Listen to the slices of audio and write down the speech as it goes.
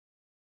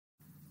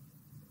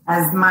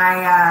as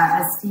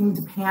my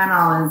esteemed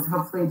panel is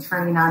hopefully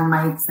turning on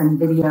mics and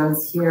videos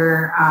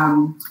here.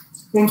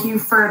 Thank you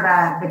for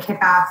the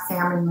kickoff,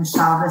 Sam and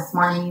Michelle, this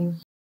morning.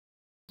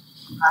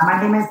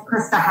 My name is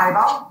Krista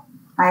Heibel.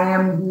 I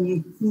am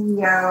the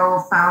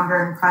CEO,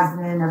 founder, and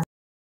president of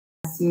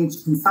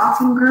CH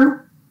Consulting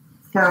Group.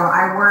 So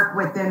I work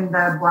within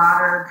the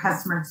broader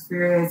customer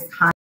experience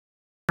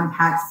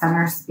contact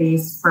center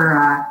space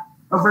for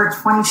over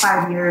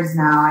 25 years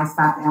now. I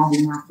stopped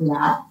adding after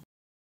that.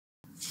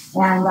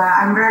 And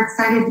I'm very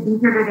excited to be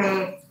here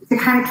today to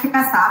kind of kick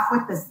us off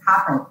with this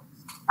topic.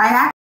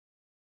 I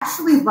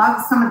actually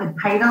love some of the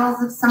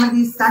titles of some of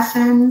these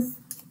sessions.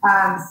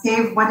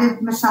 What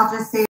did Michelle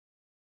just say?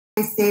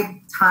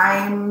 Save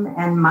time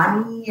and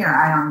money, or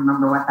I don't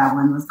remember what that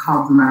one was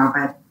called tomorrow.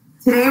 But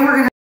today we're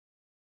going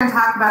to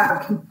talk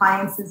about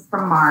compliance is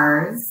from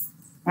Mars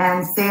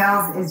and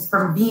sales is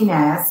from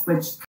Venus,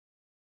 which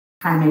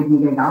kind of made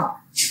me giggle.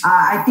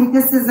 I think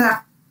this is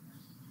a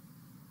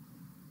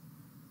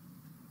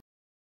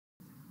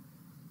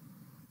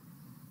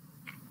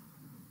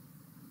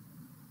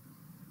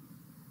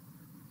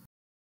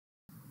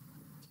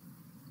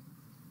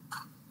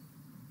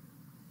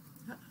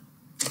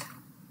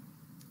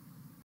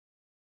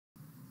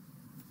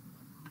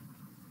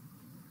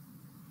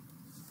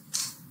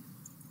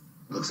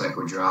Looks like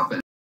we're dropping.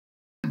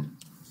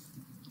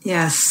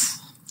 Yes.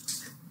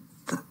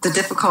 The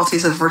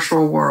difficulties of the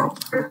virtual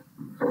world.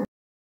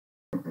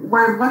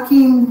 We're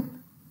looking,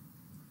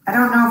 I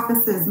don't know if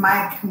this is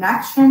my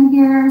connection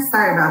here.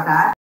 Sorry about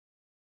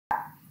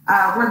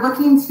that. We're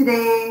looking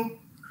today.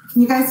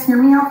 Can you guys hear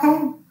me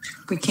okay?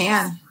 We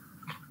can.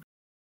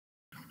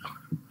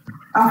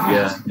 Okay.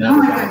 Yeah, oh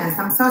my goodness,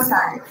 I'm so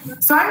sorry.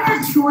 So I'm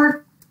your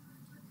tour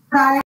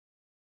guide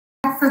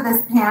for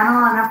this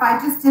panel, and if I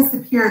just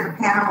disappear, the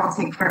panel will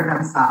take care of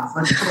themselves.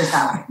 Let's put it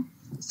that way.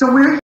 So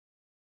we're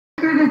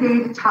here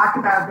today to talk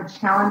about the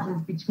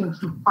challenges between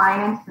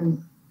compliance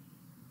and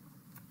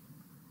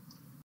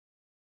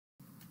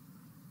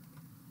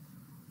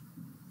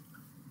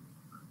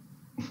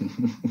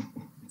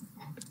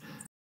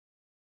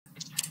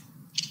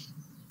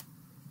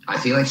I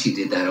feel like she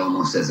did that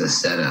almost as a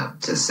setup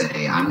to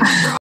say, I'm going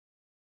to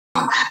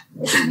drop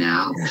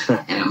now,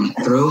 and I'm going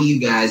to throw you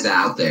guys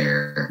out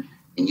there,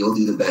 and you'll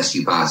do the best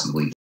you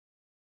possibly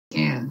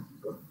can.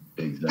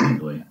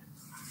 Exactly.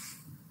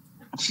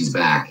 She's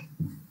back.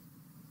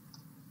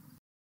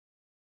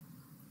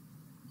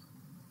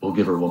 We'll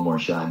give her one more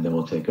shot, and then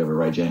we'll take over,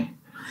 right, Jay?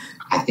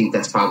 I think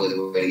that's probably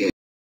the way to go.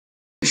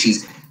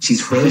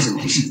 She's frozen,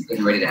 and she's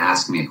getting ready to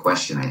ask me a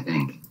question, I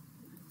think.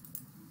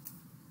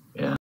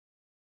 Yeah.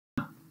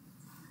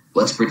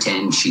 Let's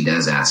pretend she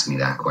does ask me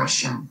that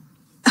question.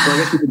 So I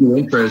guess we can do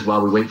intros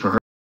while we wait for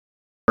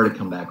her to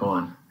come back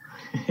on.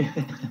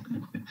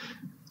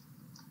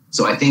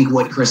 So I think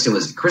what Krista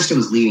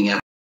was leading up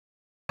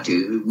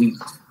to,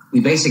 we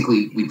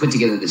basically put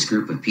together this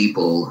group of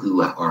people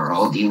who are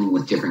all dealing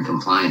with different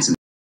compliance and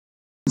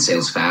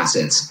sales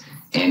facets,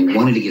 and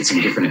wanted to get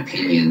some different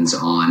opinions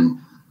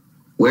on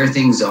where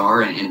things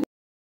are and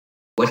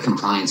what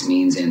compliance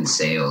means in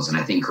sales. And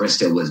I think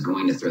Krista was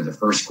going to throw the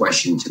first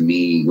question to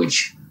me,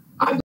 which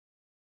I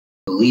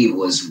believe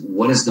was,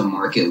 what does the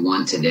market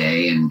want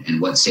today, and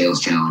what sales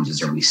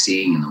challenges are we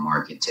seeing in the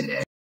market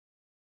today?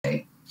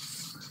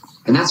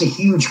 And that's a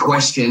huge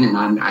question,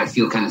 and I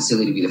feel kind of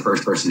silly to be the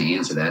first person to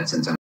answer that,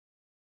 since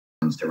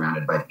I'm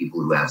surrounded by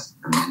people who have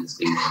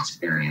tremendously more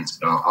experience.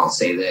 But I'll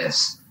say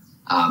this.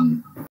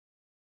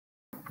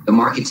 The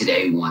market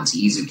today wants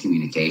ease of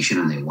communication,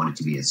 and they want it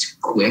to be as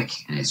quick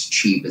and as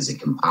cheap as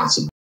it can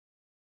possibly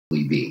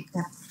be.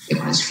 Yeah. They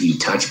want as few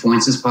touch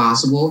points as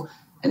possible,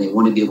 and they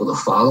want to be able to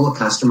follow a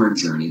customer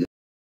journey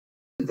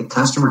that the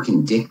customer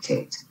can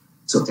dictate.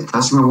 So if the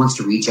customer wants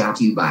to reach out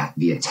to you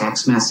via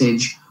text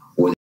message,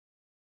 or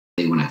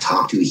they want to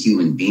talk to a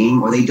human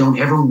being, or they don't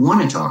ever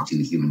want to talk to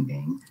a human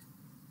being,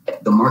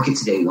 the market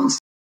today wants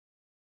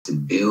to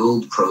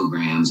build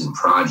programs and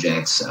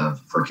projects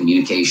for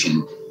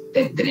communication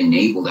that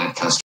enable that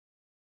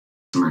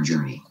customer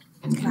journey.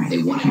 And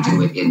they want to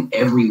do it in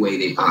every way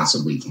they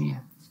possibly can.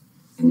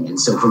 And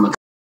so from a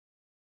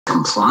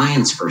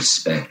compliance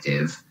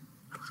perspective,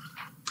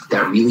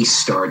 that really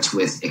starts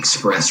with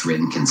express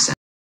written consent.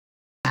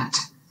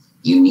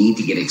 You need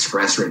to get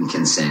express written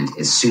consent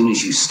as soon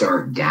as you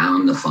start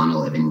down the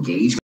funnel of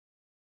engagement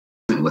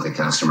with a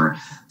customer,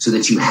 so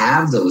that you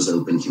have those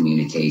open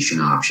communication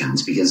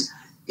options. Because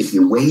if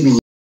you're waiting to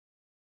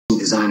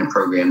design a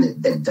program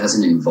that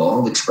doesn't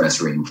involve express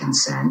written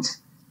consent,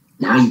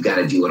 now you've got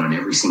to do it on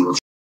every single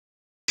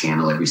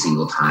channel, every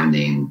single time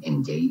they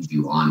engage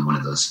you on one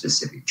of those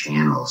specific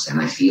channels. And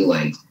I feel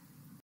like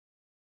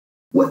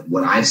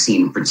what I've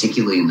seen,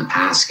 particularly in the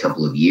past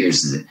couple of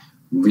years, is that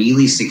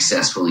really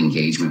successful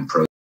engagement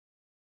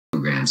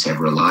programs have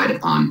relied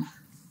upon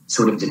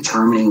sort of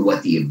determining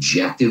what the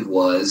objective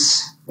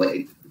was, what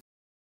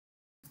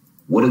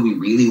do we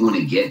really want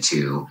to get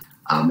to,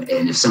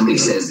 and if somebody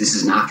says this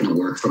is not going to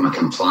work from a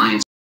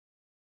compliance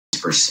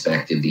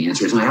perspective, the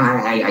answer is,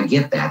 I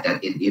get that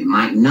it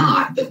might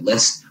not, but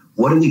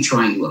what are we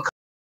trying to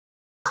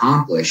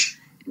accomplish.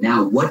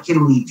 Now, what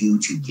can we do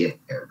to get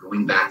there?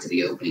 Going back to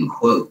the opening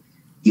quote,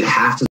 you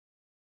have to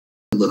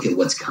look at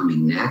what's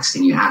coming next,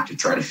 and you have to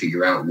try to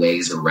figure out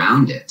ways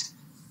around it.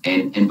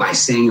 And by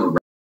saying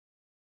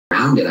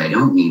around it, I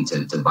don't mean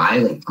to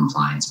violate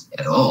compliance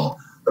at all,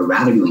 but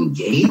rather to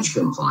engage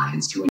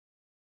compliance to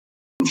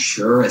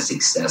ensure a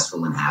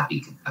successful and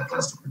happy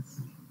customer.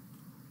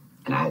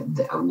 And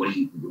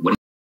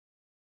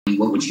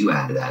what would you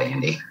add to that,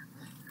 Andy?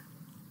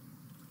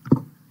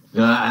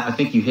 I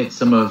think you hit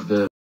some of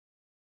the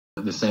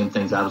same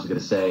things I was going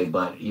to say,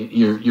 but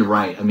you're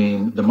right. I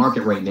mean, the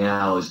market right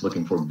now is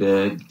looking for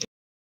big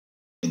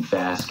and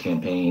fast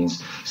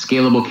campaigns,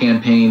 scalable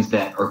campaigns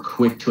that are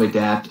quick to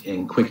adapt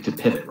and quick to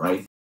pivot,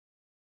 right?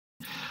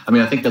 I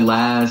mean, I think the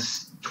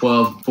last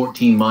 12,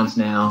 14 months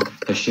now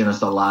has shown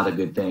us a lot of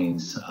good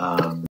things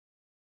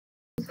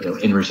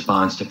in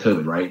response to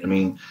COVID, right? I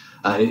mean,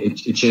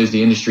 it shows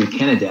the industry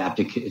can adapt.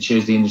 It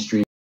shows the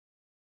industry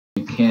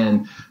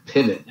can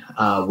pivot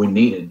when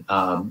needed.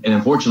 And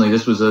unfortunately,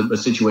 this was a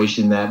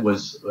situation that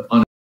was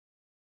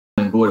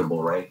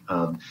unavoidable, right?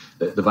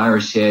 The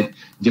virus hit,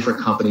 different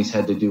companies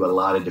had to do a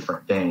lot of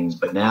different things,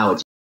 but now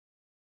it's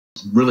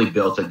really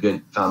built a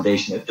good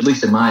foundation, at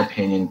least in my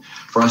opinion,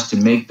 for us to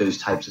make those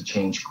types of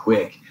change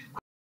quickly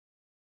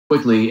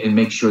and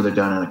make sure they're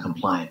done in a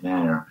compliant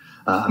manner.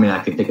 I mean, I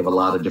can think of a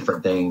lot of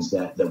different things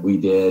that we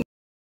did,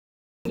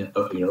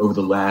 over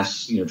the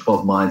last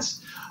 12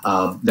 months.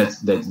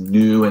 That's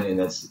new and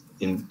that's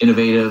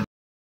innovative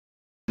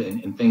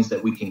and things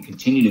that we can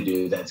continue to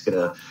do that's going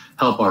to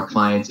help our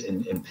clients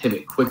and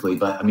pivot quickly.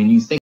 But I mean, you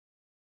think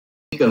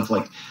of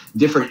like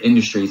different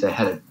industries that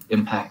had an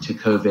impact to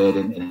COVID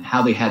and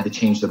how they had to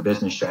change their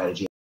business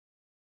strategy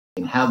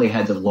and how they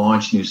had to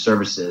launch new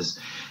services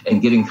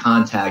and get in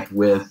contact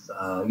with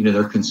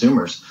their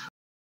consumers,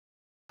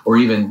 or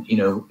even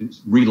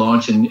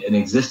relaunch an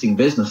existing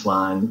business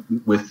line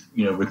with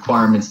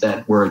requirements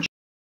that were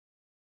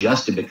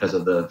adjusted because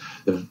of the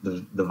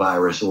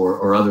virus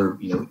or other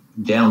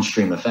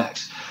downstream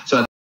effects. So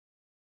I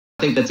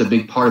think that's a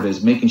big part of it,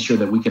 is making sure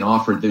that we can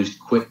offer those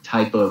quick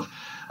type of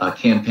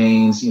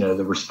campaigns,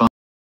 the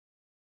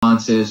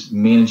responses,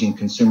 managing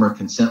consumer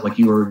consent, like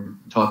you were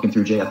talking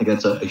through, Jay. I think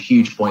that's a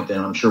huge point that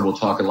I'm sure we'll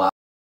talk a lot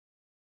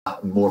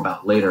more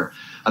about later.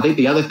 I think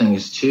the other thing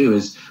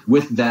is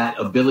with that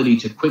ability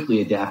to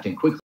quickly adapt and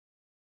quickly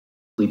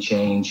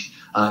change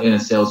in a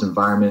sales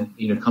environment,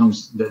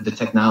 comes the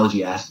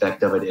technology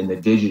aspect of it and the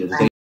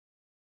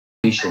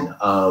digitization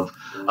of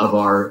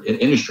our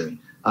industry.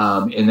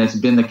 And that's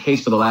been the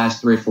case for the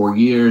last 3 or 4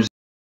 years.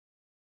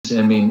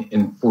 I mean,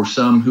 and for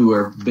some who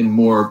have been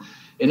more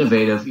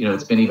innovative,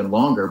 it's been even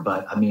longer.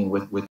 But I mean,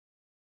 with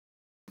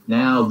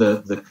now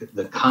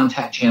the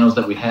contact channels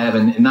that we have,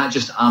 and not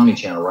just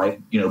omni-channel, right?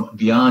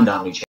 Beyond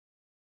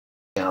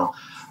omni-channel,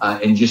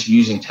 and just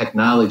using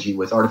technology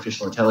with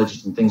artificial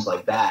intelligence and things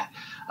like that.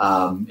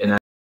 And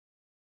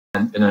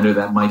I know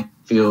that might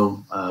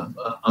feel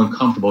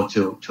uncomfortable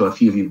to a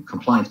few of you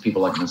compliance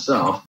people like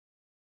myself,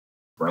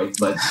 right?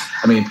 But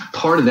I mean,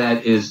 part of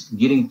that is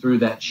getting through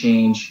that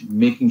change,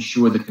 making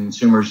sure the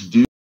consumers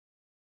do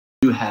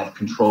have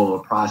control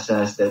of a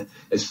process that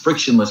is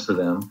frictionless for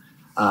them.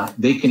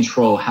 They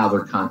control how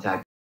they're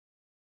contacted,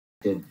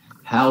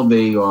 how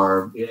they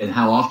are, and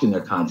how often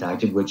they're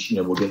contacted, which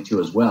we'll get to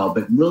as well.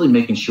 But really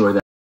making sure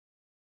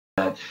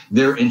that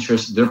their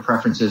interests, their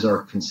preferences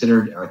are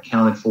considered, are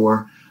accounted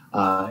for,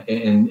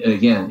 and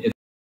again,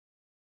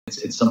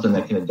 it's something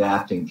that can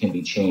adapt and can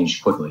be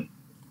changed quickly.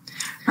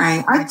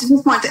 Right. I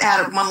just want to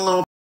add one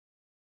little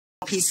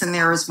piece in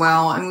there as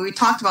well. I mean, we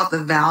talked about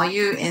the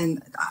value,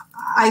 and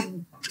I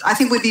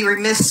think we'd be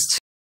remiss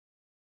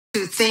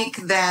to think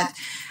that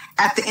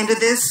at the end of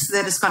this,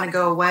 that it's going to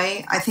go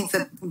away. I think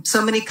that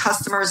so many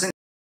customers and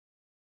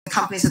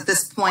companies at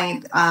this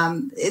point,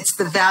 it's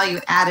the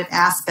value added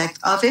aspect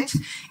of it,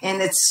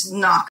 and it's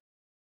not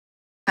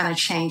going to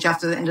change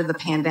after the end of the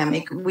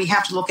pandemic. We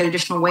have to look at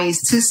additional ways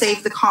to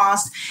save the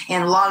cost,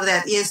 and a lot of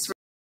that is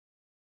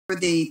through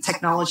the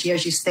technology,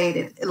 as you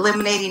stated,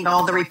 eliminating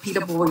all the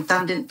repeatable,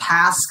 redundant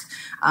tasks,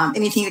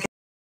 anything that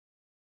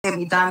can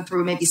be done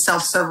through maybe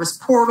self-service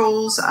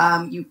portals,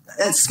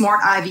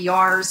 smart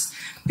IVRs.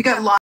 We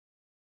got lots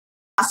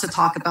to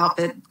talk about,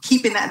 but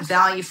keeping that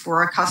value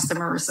for our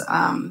customers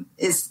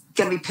is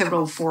going to be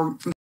pivotal from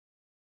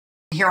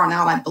here on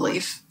out, I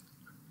believe.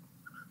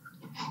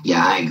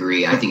 Yeah, I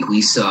agree. I think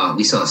we saw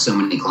so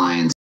many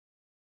clients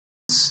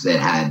that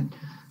had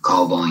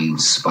call volume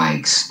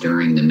spikes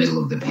during the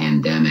middle of the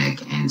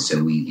pandemic, and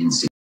so we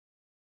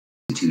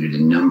instituted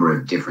a number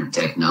of different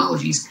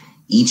technologies,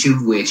 each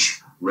of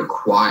which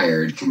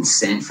required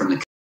consent from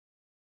the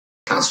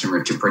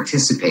customer to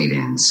participate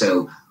in.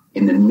 So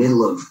in the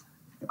middle of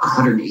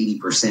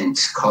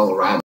 180% call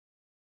arrival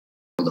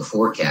to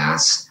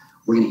forecast,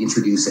 we're going to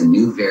introduce a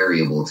new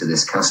variable to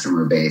this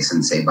customer base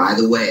and say, by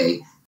the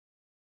way,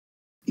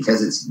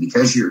 because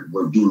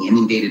we're being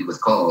inundated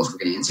with calls, we're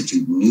going to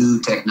institute new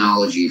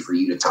technology for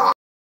you to talk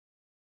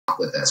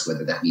with us,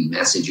 whether that be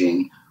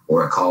messaging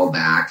or a call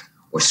back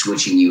or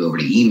switching you over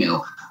to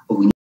email. But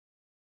we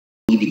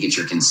need to get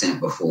your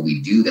consent before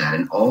we do that.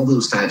 And all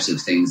those types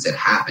of things that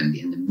happened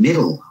in the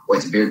middle or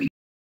at the very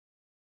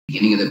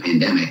beginning of the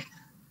pandemic,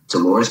 to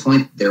Laura's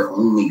point, they're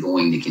only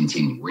going to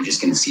continue. We're just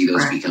going to see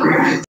those become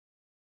real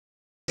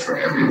for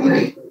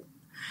everybody.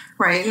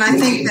 Right. And I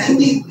think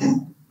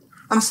that,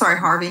 I'm sorry,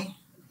 Harvey.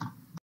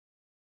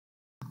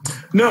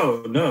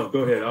 No,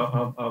 go ahead.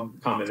 I'll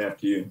comment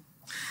after you.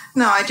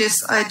 No, I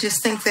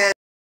just think that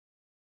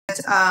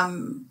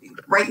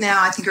right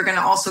now, I think you're going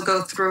to also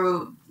go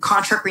through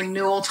contract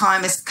renewal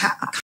time is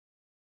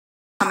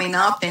coming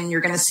up, and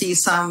you're going to see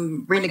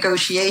some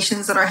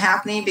renegotiations that are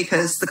happening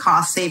because the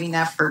cost saving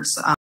efforts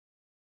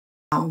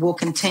will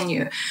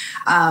continue.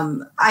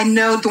 I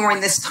know during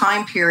this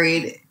time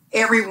period,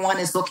 everyone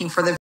is looking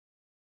for the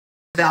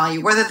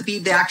value, whether it be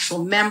the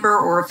actual member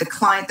or if the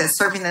client that's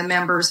serving the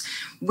members.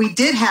 We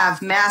did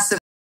have massive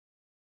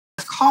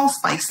call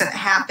spikes that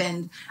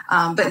happened,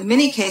 but in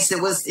many cases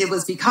it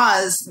was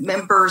because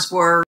members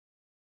were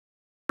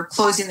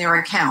closing their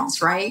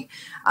accounts, right?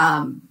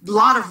 A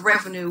lot of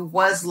revenue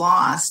was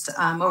lost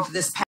over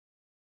this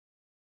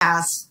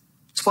past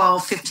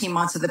 12, 15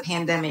 months of the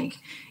pandemic.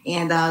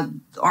 And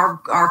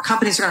our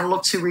companies are going to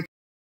look to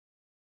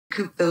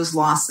recoup those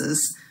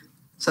losses.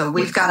 So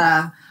we've got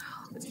to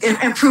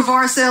improve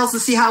our sales to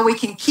see how we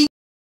can keep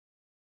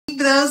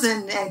those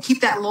and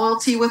keep that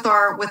loyalty with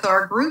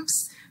our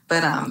groups.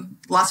 But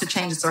lots of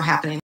changes are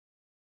happening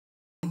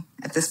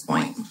at this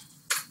point.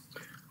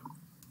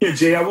 Yeah,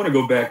 Jay, I want to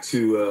go back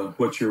to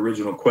what your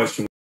original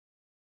question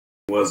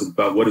was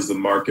about what does the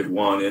market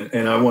want?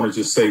 And I want to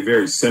just say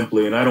very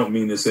simply, and I don't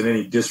mean this in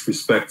any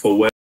disrespectful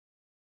way,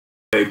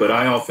 but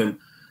I often,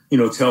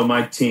 tell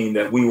my team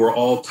that we were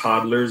all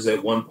toddlers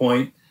at one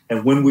point.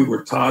 And when we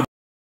were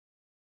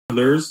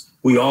toddlers,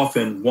 we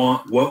often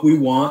want what we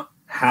want,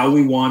 how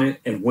we want it,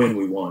 and when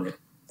we want it.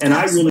 And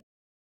I really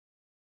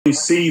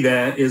see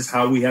that is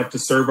how we have to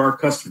serve our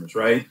customers,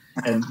 right?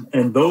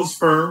 And those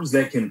firms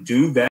that can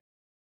do that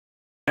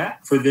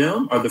for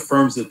them are the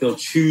firms that they'll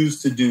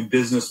choose to do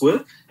business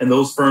with, and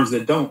those firms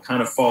that don't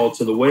kind of fall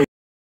to the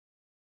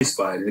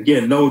wayside.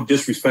 Again, no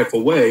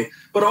disrespectful way,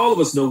 but all of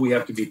us know we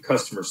have to be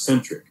customer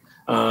centric.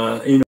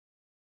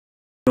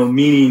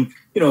 Meaning,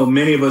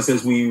 many of us,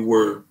 as we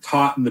were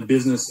taught in the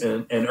business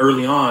and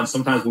early on,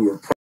 sometimes we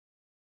were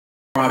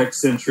product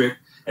centric,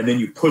 and then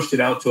you pushed it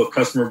out to a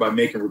customer by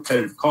making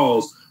repetitive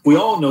calls. We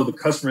all know the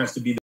customer has to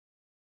be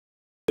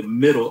the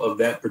middle of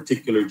that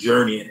particular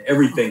journey, and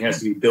everything has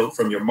to be built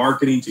from your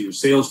marketing to your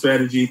sales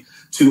strategy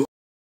to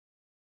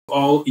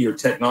all your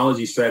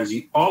technology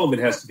strategy. All of it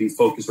has to be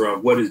focused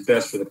around what is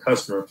best for the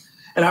customer.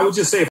 And I would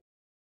just say, if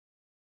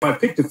I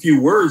picked a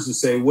few words to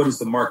say, what does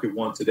the market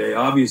want today?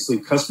 Obviously,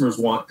 customers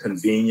want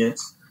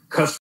convenience.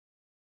 Customers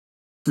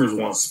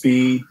want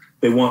speed.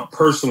 They want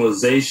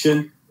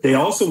personalization. They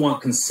also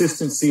want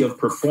consistency of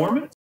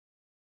performance.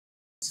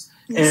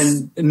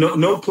 Yes. And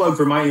no plug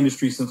for my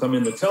industry since I'm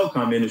in the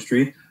telecom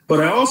industry,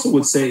 but I also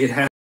would say it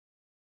has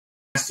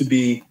to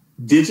be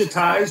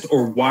digitized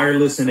or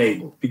wireless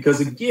enabled, because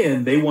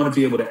again, they want to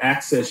be able to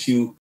access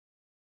you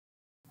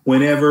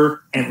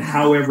whenever and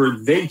however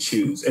they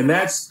choose. And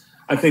that's,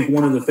 I think,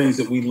 one of the things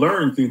that we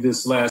learned through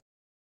this last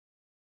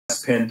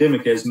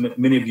pandemic, as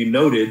many of you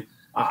noted.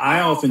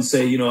 I often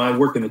say, I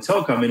work in the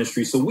telecom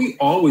industry, so we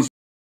always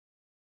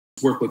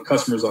work with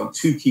customers on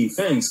two key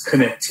things: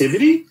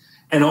 connectivity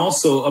and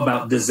also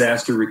about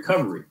disaster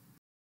recovery.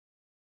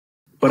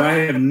 But I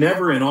have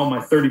never in all my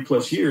 30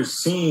 plus years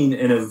seen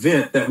an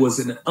event that was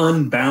an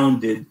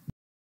unbounded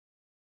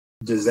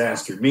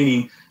disaster.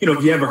 Meaning,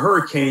 if you have a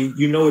hurricane,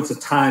 it's a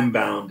time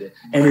bound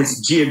and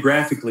it's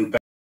geographically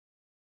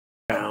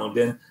bound.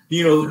 And,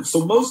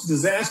 so most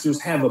disasters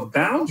have a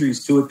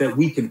boundaries to it that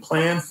we can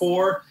plan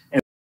for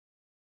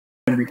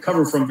and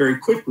recover from very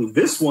quickly.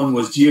 This one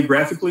was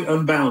geographically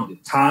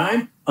unbounded,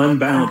 time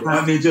unbounded.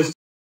 I mean, just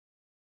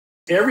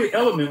every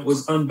element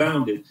was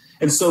unbounded.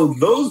 And so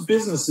those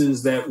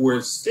businesses that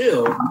were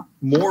still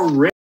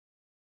more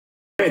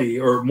ready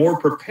or more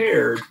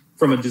prepared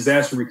from a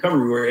disaster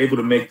recovery were able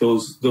to make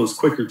those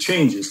quicker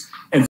changes.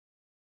 And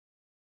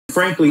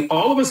frankly,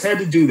 all of us had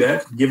to do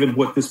that, given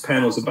what this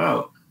panel is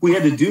about. We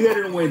had to do that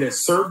in a way that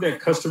served that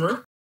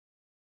customer,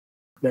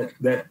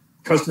 that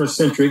customer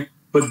centric,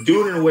 but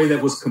do it in a way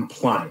that was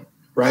compliant,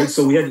 right?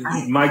 So we had to,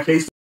 in my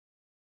case,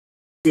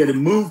 we had to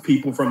move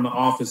people from the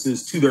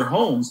offices to their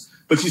homes,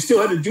 but you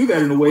still had to do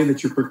that in a way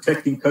that you're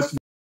protecting customer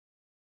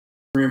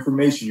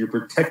information. You're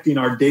protecting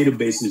our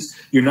databases.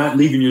 You're not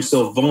leaving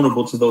yourself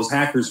vulnerable to those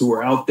hackers who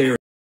are out there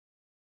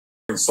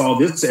and saw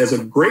this as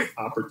a great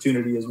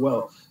opportunity as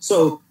well.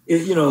 So,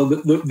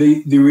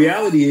 the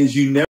reality is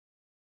you never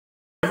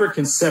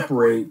can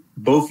separate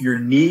both your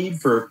need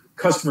for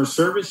customer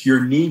service,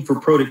 your need for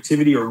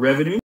productivity or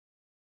revenue,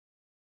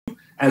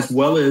 as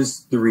well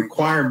as the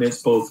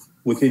requirements both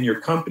within your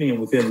company and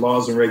within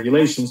laws and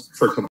regulations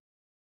for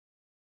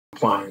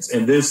compliance.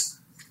 And this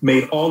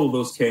made all of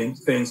those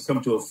things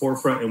come to a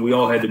forefront, and we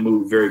all had to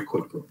move very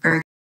quickly.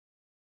 Very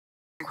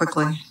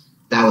quickly.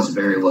 That was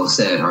very well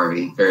said,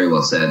 Harvey. Very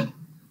well said.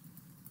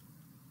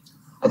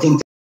 I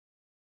think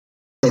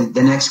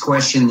The next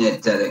question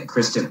that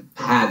Krista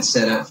had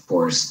set up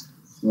for us,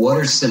 what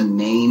are some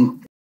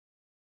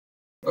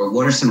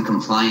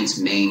compliance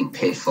main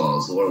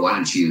pitfalls? Laura, why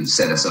don't you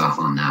set us off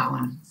on that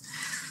one?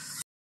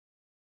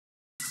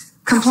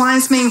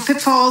 Compliance main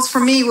pitfalls for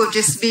me would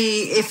just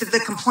be if the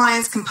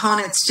compliance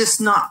component's just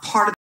not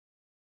part of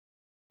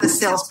the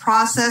sales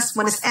process,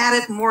 when it's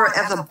added more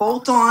as a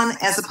bolt-on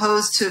as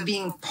opposed to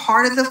being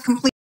part of the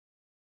complete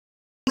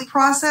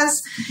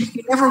process.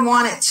 You never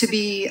want it to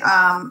be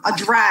a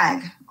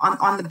drag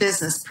on the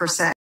business per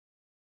se.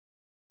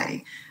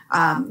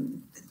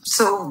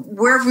 So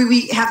wherever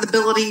we have the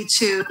ability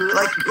to,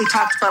 like we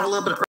talked about a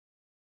little bit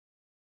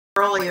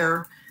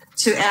earlier,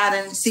 to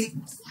add in, see,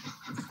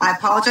 I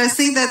apologize.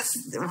 See,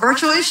 that's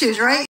virtual issues,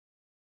 right?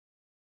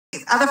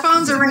 Other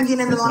phones are ringing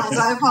in the lines.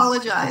 I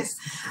apologize.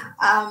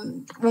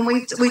 When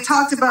we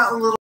talked about a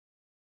little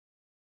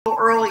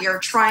earlier,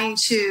 trying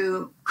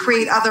to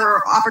create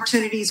other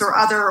opportunities or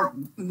other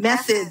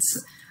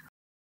methods,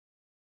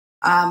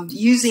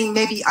 using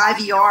maybe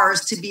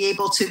IVRs to be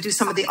able to do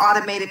some of the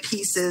automated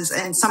pieces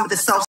and some of the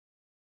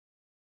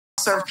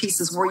self-serve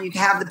pieces where you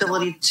have the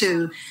ability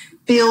to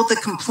build the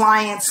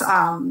compliance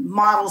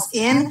models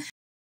in.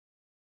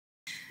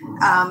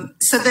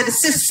 So that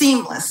it's just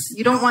seamless.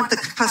 You don't want the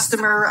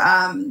customer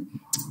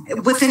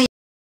with any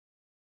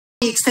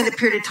extended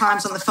period of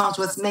times on the phones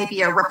with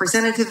maybe a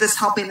representative that's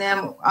helping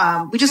them.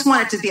 We just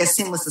want it to be as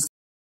seamless as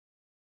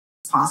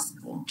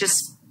possible,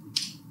 just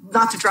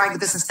not to drag the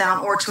business down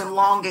or to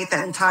elongate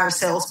that entire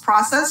sales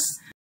process.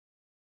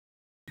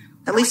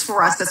 At least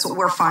for us, that's what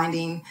we're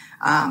finding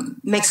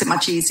makes it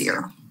much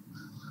easier.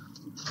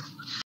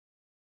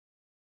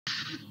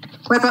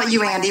 What about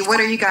you, Andy? What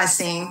are you guys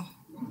seeing?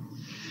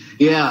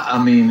 Yeah,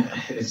 I mean,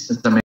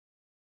 since I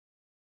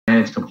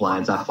manage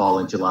compliance, I fall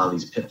into a lot of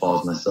these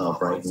pitfalls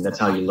myself, right? And that's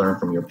how you learn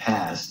from your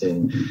past.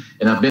 And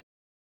I've been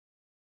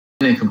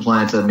in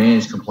compliance, I've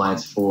managed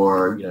compliance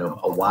for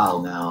a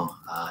while now,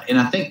 and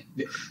I think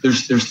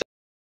there's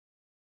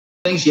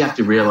things you have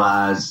to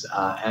realize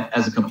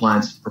as a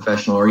compliance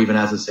professional, or even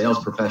as a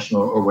sales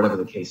professional, or whatever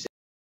the case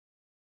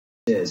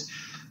is.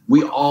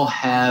 We all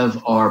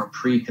have our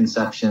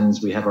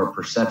preconceptions, we have our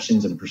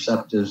perceptions and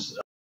perspectives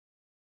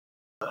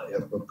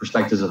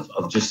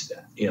of just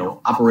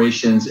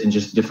operations and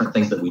just different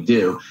things that we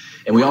do,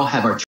 and we all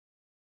have our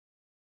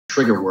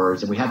trigger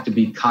words, and we have to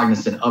be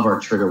cognizant of our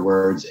trigger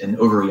words and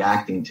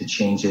overreacting to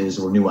changes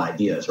or new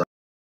ideas,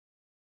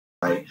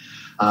 right?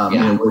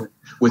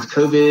 With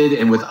COVID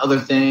and with other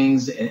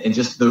things, and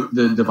just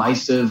the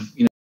divisive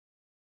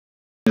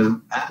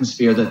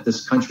atmosphere that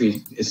this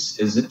country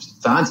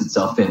finds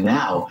itself in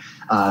now,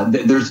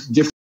 there's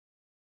different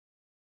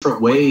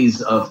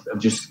ways of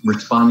just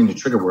responding to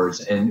trigger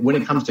words. And when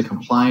it comes to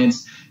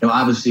compliance,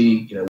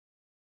 obviously,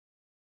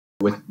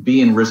 with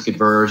being risk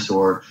adverse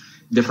or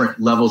different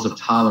levels of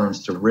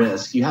tolerance to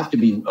risk, you have to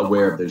be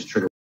aware of those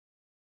trigger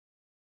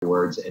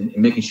words and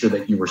making sure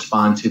that you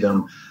respond to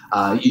them.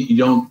 You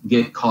don't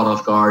get caught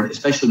off guard,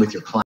 especially with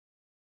your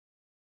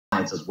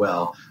clients as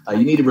well.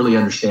 You need to really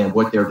understand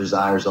what their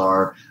desires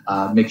are,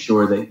 make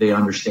sure that they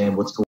understand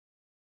what's going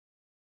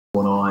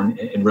on,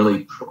 and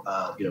really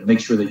make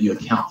sure that you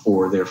account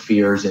for their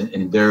fears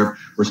and their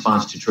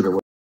response to trigger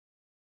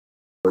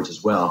words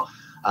as well.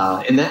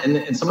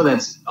 And some of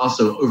that's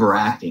also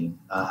overacting.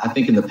 I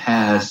think in the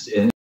past,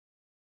 and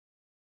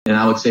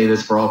I would say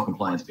this for all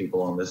compliance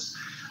people on this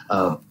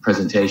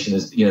presentation,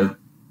 is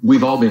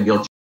we've all been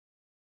guilty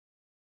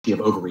of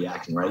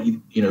overreacting, right?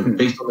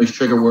 Based on those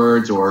trigger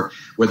words, or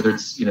whether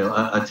it's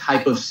a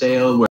type of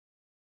sale, whether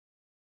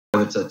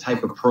it's a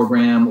type of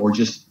program, or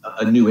just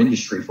a new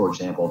industry, for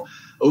example,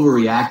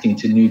 overreacting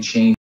to new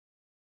changes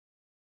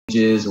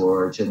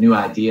or to new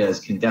ideas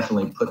can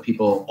definitely put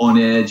people on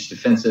edge,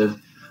 defensive,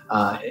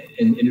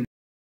 and it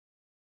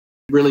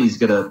really is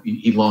going to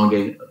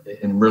elongate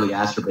and really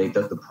exacerbate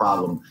the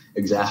problem.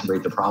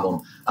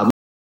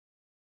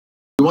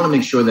 We want to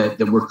make sure that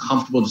we're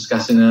comfortable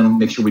discussing them,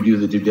 make sure we do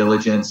the due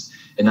diligence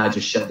and not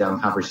just shut down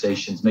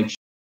conversations, make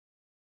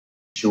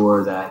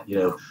sure that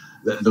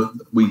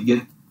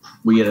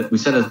we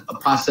set a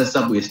process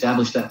up, we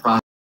establish that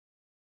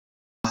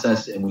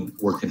process, and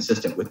we're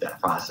consistent with that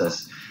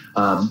process,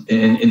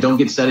 and don't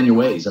get set in your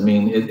ways. I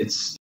mean,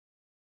 it's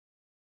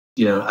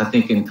I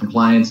think in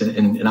compliance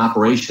and in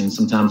operations,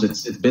 sometimes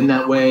it's been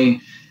that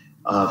way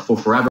for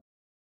forever,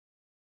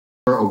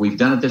 or we've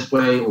done it this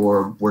way,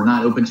 or we're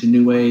not open to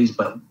new ways.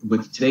 But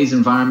with today's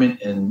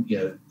environment, and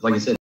like I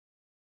said,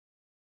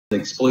 the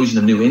explosion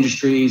of new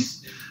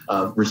industries,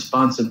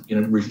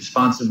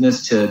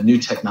 responsiveness to new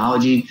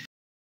technology,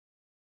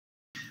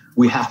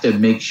 we have to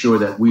make sure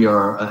that we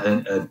are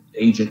an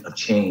agent of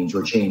change,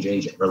 or change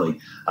agent, really,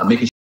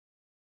 making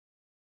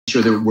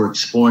sure that we're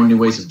exploring new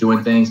ways of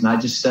doing things, not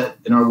just set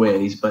in our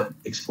ways, but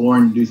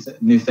exploring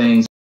new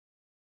things.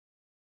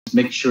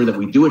 Make sure that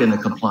we do it in a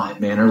compliant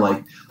manner,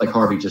 like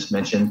Harvey just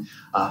mentioned,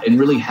 and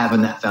really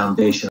having that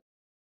foundation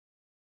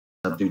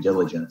of due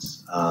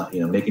diligence.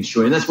 Making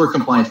sure, and that's where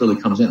compliance really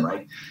comes in,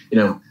 right?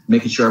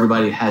 Making sure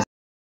everybody has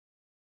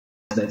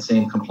that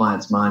same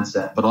compliance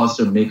mindset, but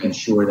also making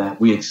sure that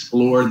we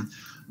explore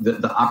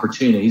the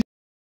opportunities,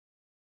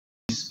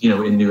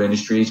 in new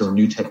industries or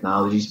new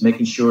technologies,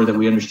 making sure that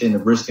we understand the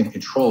risk and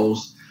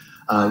controls,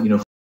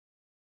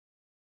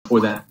 for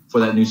that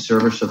new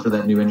service or for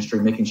that new industry,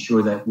 making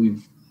sure that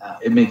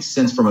it makes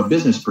sense from a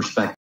business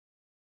perspective.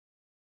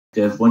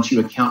 Once you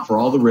account for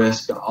all the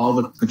risk, all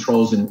the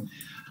controls and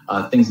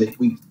things that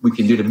we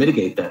can do to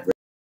mitigate that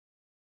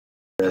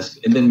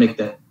risk, and then make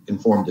that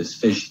informed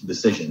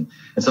decision.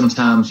 And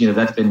sometimes,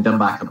 that's been done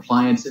by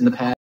compliance in the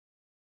past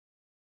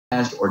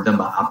or done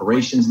by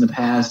operations in the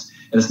past,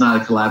 and it's not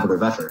a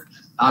collaborative effort.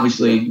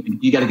 Obviously,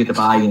 you got to get the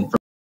buy-in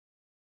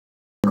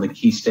from the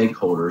key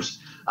stakeholders,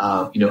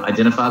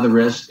 identify the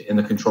risk and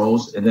the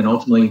controls, and then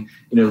ultimately,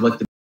 let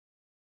the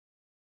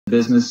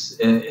business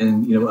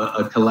and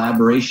a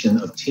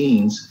collaboration of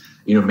teams,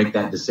 make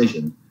that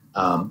decision.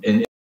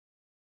 And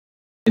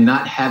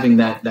not having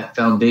that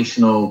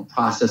foundational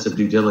process of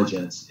due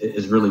diligence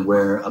is really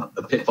where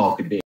a pitfall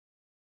could be,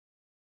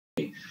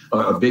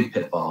 or a big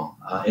pitfall,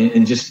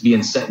 and just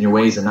being set in your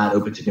ways and not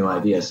open to new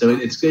ideas. So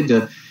it's good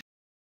to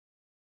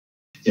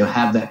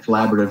have that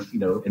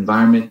collaborative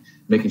environment,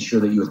 making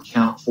sure that you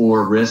account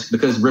for risk,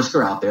 because risks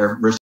are out there.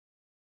 Risks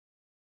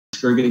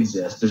are going to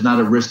exist. There's not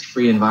a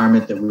risk-free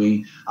environment that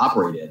we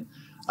operate in.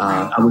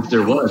 I wish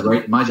there was,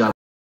 right? My job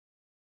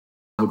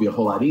would be a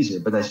whole lot easier,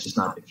 but that's just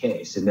not the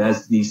case. And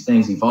as these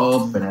things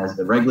evolve and as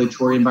the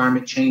regulatory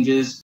environment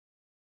changes,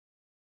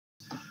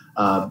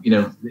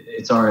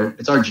 it's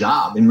our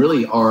job and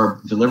really our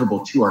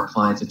deliverable to our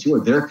clients and to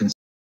their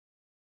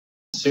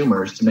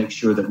consumers to make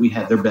sure that we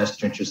have their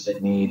best interests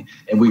at need,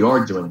 and we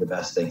are doing the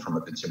best thing from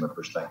a consumer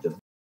perspective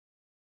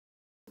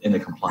in a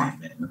compliant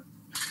manner.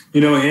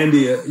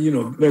 Andy,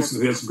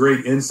 that's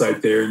great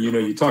insight there.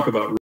 You talk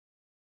about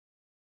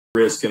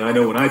risk, and I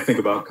know when I think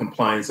about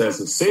compliance as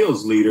a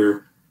sales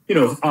leader,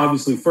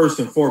 obviously first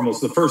and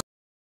foremost, the first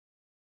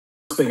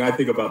thing I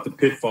think about the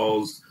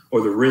pitfalls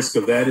or the risk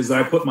of that is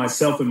I put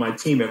myself and my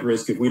team at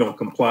risk if we don't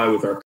comply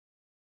with our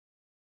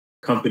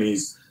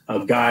company's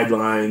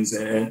guidelines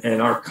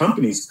and our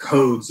company's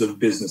codes of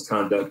business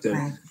conduct.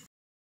 And,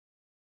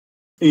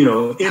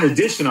 in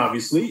addition,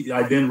 obviously,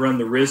 I then run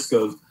the risk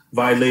of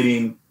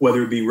violating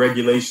whether it be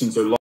regulations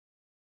or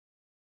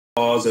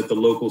laws at the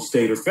local,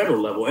 state, or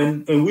federal level.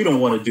 And we don't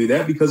want to do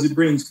that because it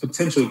brings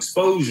potential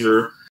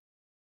exposure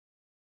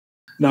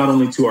not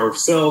only to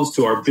ourselves,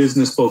 to our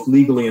business, both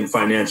legally and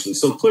financially.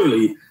 So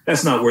clearly,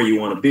 that's not where you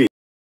want to be.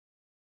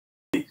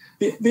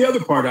 The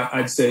other part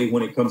I'd say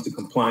when it comes to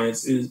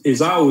compliance is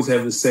I always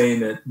have the saying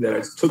that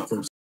I took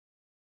from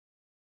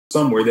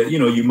somewhere that,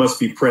 you must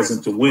be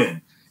present to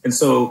win. And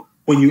so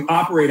when you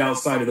operate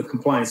outside of the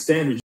compliance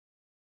standards,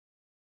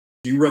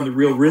 you run the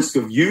real risk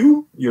of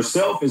you,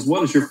 yourself, as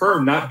well as your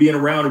firm not being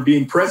around or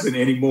being present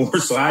anymore.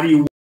 So how do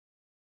you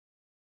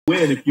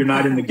win if you're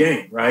not in the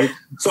game, right?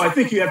 So I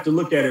think you have to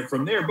look at it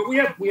from there, but we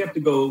have to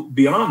go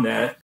beyond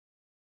that.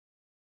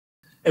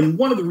 And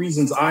one of the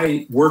reasons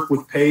I work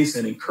with PACE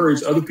and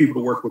encourage other people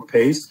to work with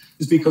PACE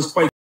is because,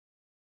 quite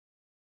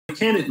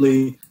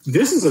candidly,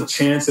 this is a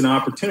chance and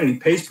opportunity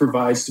PACE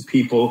provides to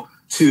people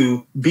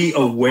to be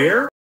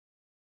aware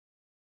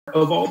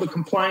of all the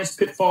compliance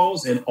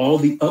pitfalls and all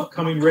the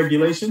upcoming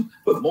regulation,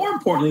 but more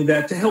importantly,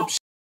 that to help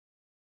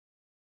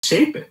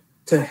shape it,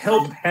 to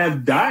help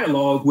have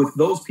dialogue with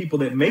those people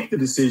that make the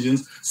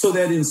decisions so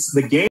that in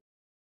the game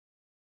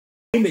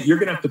that you're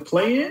going to have to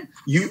play in,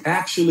 you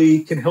actually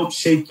can help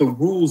shape the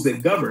rules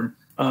that govern,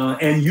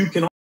 and you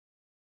can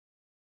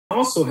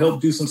also help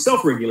do some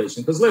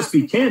self-regulation. Because let's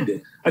be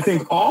candid, I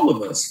think all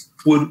of us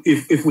would,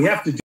 if we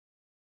have to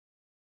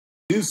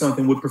do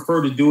something, would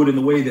prefer to do it in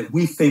the way that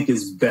we think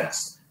is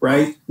best,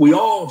 right? We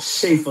all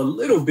chafe a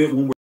little bit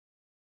when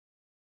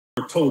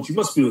we're told you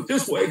must do it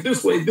this way,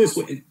 this way, this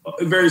way,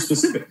 very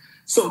specific.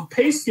 So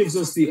PACE gives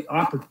us the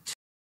opportunity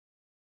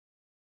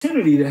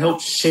to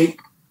help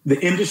shape the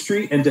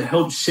industry and to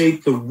help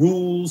shape the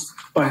rules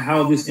by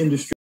how this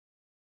industry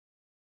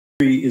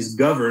is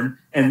governed.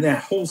 And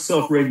that whole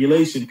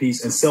self-regulation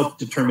piece and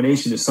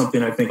self-determination is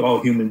something I think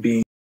all human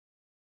beings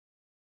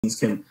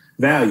can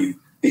value.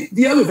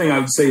 The other thing I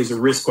would say is a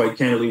risk, quite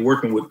candidly,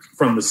 working with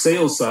from the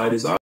sales side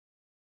is I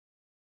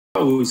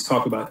always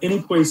talk about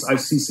any place I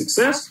see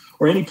success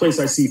or any place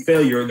I see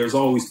failure, there's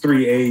always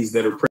 3 A's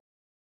that are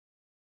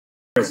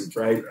present,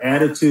 right?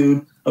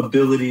 Attitude,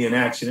 ability, and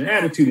action. And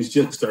attitude is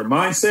just our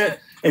mindset.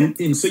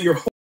 And so your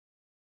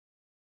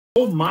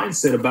whole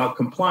mindset about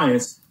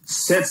compliance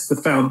sets the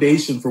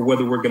foundation for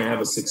whether we're going to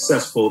have a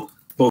successful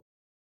both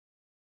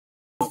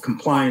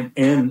compliance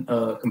and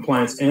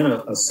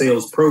a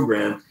sales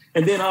program.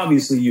 And then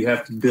obviously you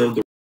have to build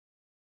the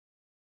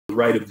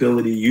right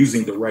ability,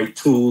 using the right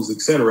tools,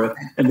 et cetera.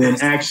 And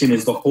then action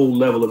is the whole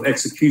level of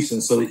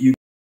execution so that you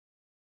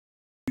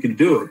can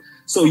do it.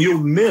 So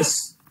you'll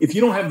miss, if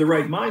you don't have the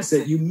right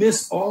mindset, you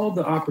miss all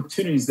the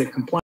opportunities that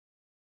compliance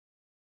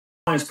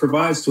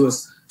provides to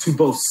us to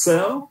both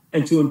sell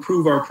and to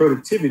improve our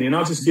productivity. And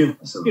I'll just give,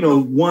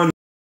 one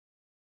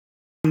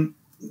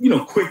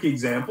quick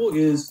example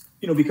is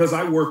because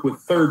I work with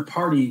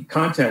third-party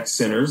contact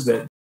centers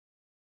that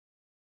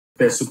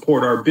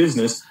support our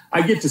business,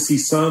 I get to see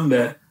some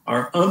that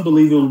are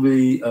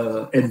unbelievably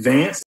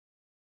advanced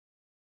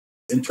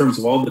in terms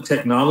of all the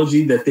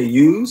technology that they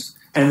use.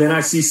 And then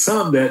I see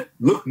some that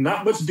look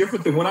not much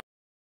different than when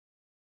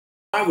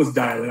I was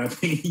dialing. I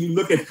mean, you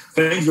look at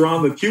things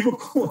around the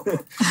cubicle and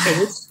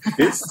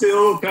it's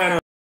still kind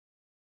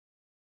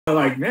of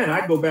like, man,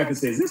 I go back and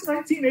say, is this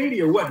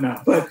 1980 or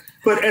whatnot? But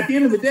at the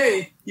end of the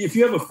day, if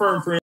you have a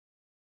firm, for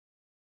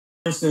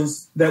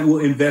instance, that will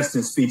invest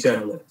in speech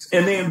analytics,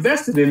 and they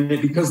invested in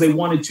it because they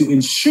wanted to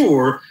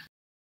ensure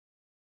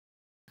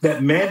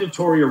that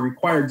mandatory or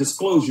required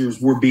disclosures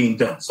were being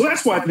done. So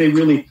that's why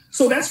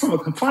that's from a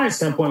compliance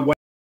standpoint, why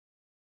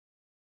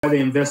they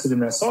invested in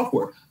that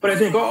software. But I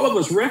think all of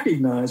us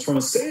recognize from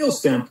a sales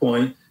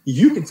standpoint,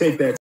 you can take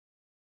that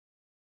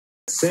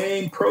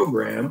same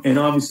program and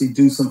obviously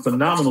do some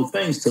phenomenal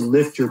things to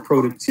lift your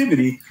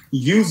productivity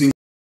using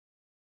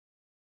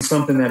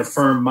something that a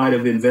firm might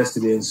have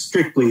invested in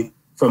strictly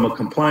from a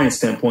compliance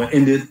standpoint,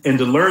 and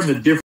to learn the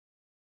difference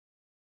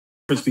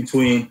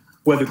between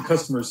whether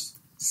customers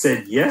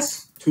said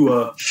yes to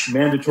a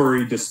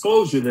mandatory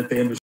disclosure that they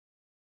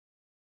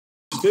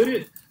understood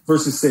it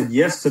versus said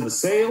yes to the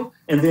sale.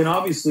 And then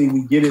obviously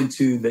we get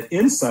into the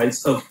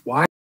insights of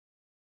why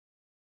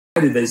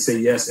did they say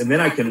yes? And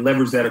then I can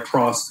leverage that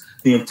across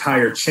the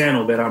entire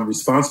channel that I'm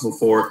responsible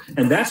for.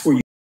 And that's where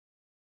you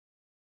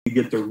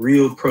get the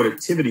real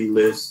productivity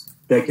lifts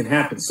that can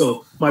happen.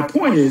 So my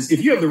point is,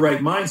 if you have the right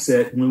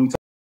mindset, and when we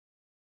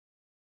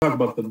talk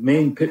about the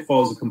main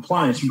pitfalls of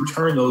compliance, you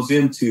turn those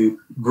into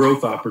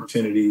growth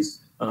opportunities,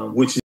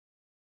 which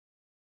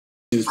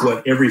is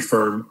what every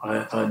firm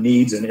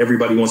needs, and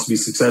everybody wants to be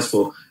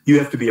successful. You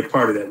have to be a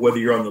part of that, whether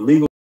you're on the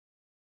legal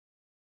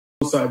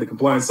side, the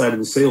compliance side, or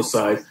the sales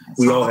side.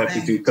 We all have to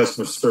do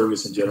customer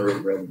service and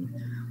generate revenue.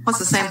 What's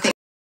the same thing?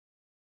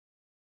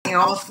 We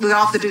all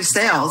have to do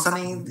sales. I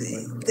mean,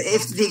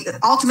 if the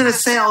ultimate of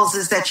sales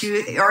is that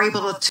you are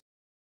able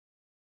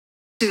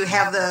to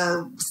have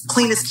the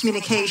cleanest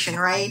communication,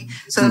 right?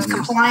 So if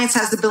compliance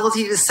has the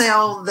ability to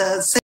sell,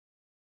 the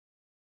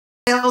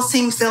sales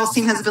team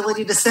has the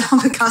ability to sell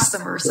the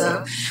customer.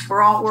 So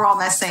we're all in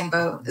that same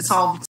boat. It's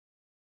all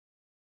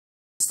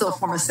still a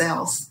form of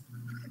sales.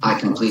 I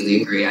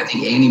completely agree. I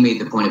think Annie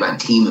made the point about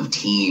team of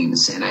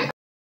teams, and I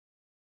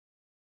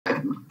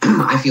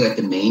feel like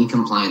the main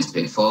compliance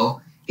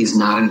pitfall is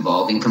not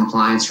involving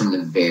compliance from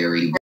the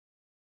very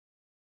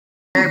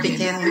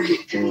beginning.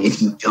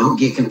 If you don't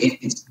get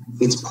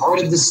it's part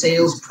of the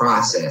sales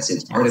process.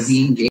 It's part of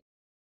the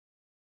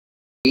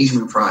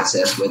engagement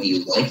process, whether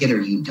you like it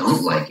or you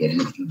don't like it.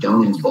 And if you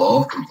don't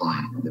involve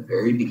compliance from the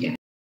very beginning,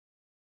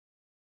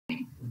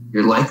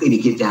 you're likely to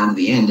get down to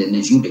the end. And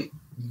as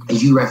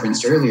you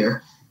referenced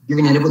earlier, you're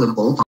going to end up with a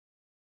bolt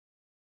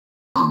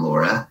on,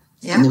 Laura.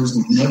 Yep. And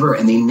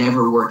they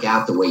never work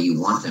out the way you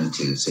want them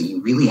to. So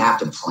you really have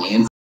to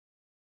plan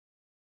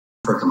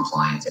for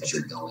compliance as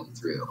you're going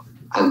through.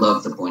 I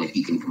love the point. If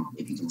you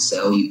can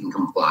sell, you can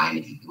comply, and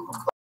if you can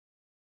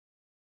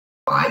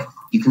comply,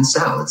 you can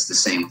sell. It's the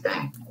same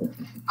thing.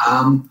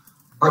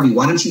 Harvey,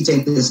 why don't you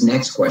take this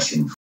next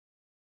question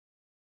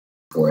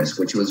for us,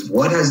 which was,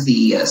 what has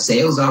the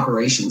sales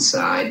operations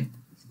side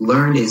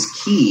learned is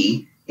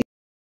key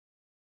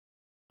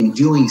in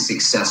doing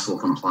successful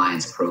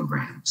compliance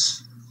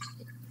programs?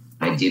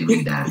 I did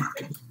read that.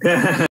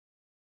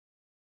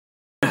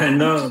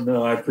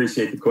 No, I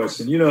appreciate the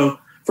question.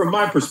 From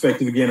my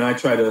perspective, again, I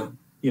try to,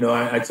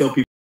 I tell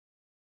people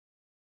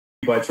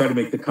I try to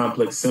make the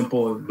complex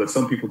simple, but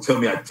some people tell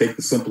me I take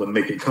the simple and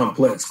make it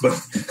complex. But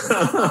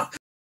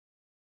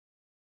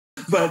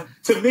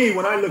to me,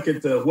 when I look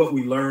at what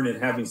we learn in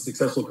having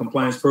successful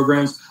compliance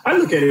programs, I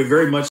look at it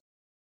very much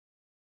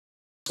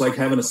like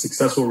having a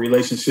successful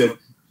relationship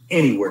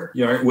anywhere,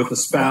 with a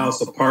spouse,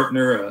 a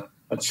partner,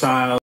 a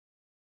child,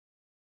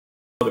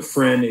 a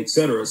friend,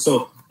 etc.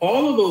 So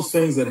all of those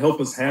things that help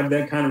us have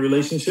that kind of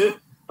relationship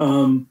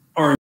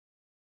are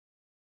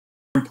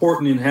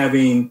important in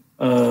having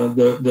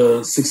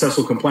the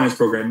successful compliance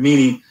program.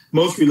 Meaning,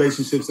 most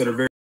relationships that are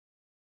very,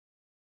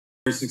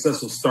 very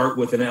successful start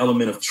with an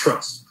element of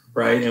trust,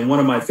 right? And one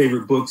of my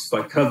favorite books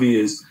by Covey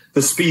is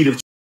The Speed of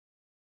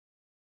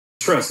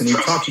Trust, and he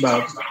talks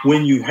about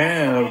when you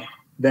have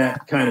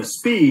that kind of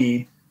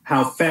speed,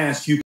 how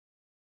fast you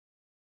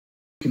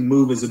can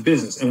move as a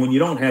business. And when you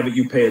don't have it,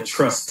 you pay a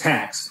trust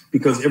tax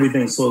because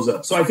everything slows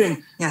up. So I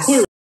think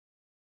clearly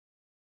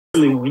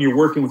when you're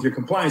working with your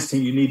compliance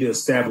team, you need to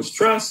establish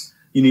trust,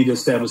 you need to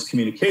establish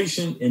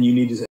communication, and you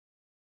need to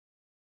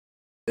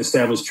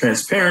establish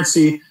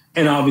transparency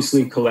and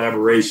obviously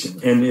collaboration.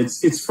 And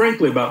it's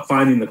frankly about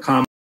finding the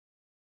common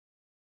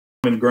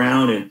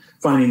ground and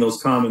finding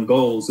those common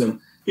goals.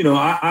 And,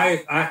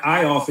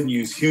 I often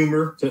use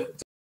humor to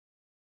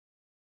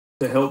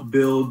help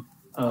build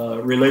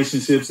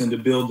relationships and to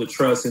build the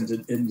trust and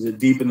to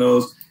deepen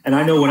those. And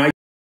I know when I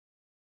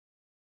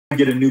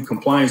get a new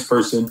compliance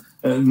person,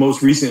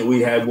 most recently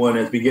we had one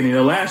at the beginning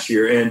of last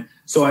year. And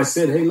so I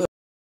said, hey,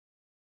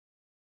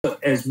 look,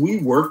 as we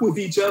work with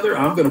each other,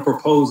 I'm going to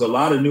propose a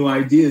lot of new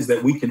ideas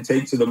that we can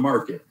take to the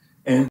market.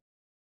 And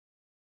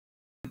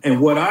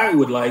what I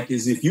would like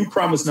is if you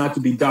promise not to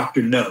be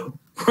Dr. No,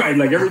 right?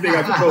 Like everything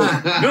I propose,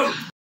 no.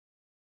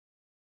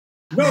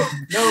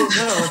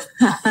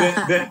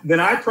 Then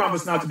I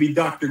promise not to be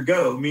Dr.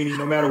 Go, meaning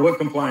no matter what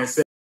compliance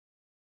says,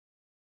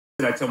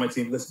 I tell my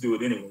team, let's do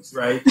it anyways,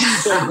 right?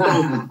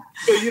 So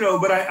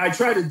but I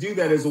try to do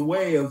that as a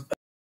way of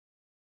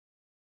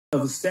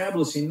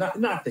establishing,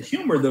 not the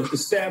humor, though,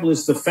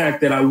 establish the fact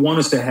that I want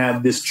us to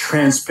have this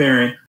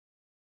transparent,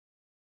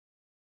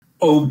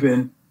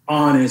 open,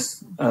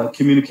 honest,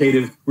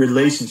 communicative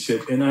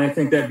relationship. And I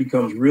think that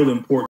becomes real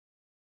important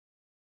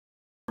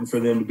for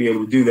them to be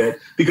able to do that,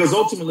 because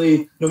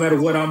ultimately, no matter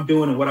what I'm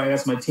doing and what I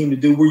ask my team to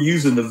do, we're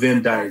using the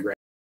Venn diagram,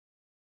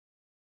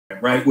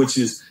 right? Which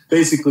is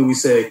basically we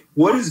say,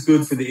 what is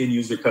good for the end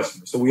user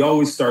customer? So we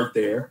always start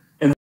there.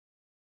 And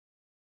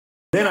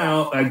then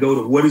I go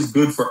to what is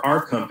good for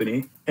our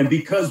company. And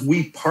because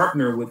we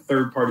partner with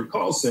third-party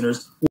call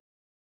centers,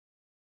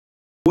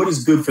 what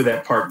is good for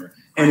that partner?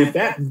 And if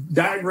that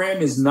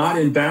diagram is not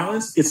in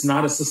balance, it's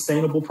not a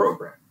sustainable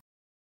program.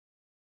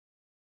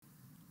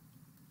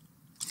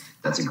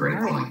 That's a great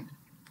point.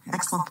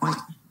 Excellent point.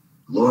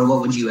 Laura,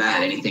 what would you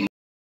add? Anything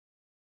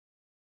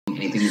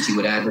that you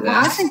would add to that?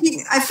 Well,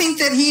 I think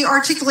that he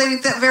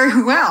articulated that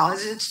very well.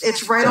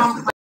 It's right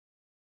on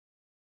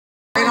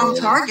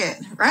target.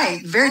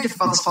 Right. Very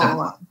difficult to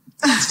follow up.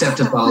 Step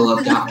to follow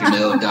up Dr.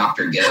 No and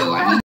Dr. Go.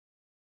 I mean,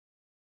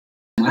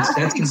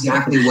 that's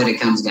exactly what it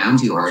comes down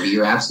to, Harvey.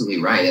 You're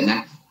absolutely right. And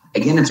that,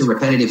 again, it's a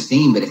repetitive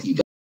theme, but if you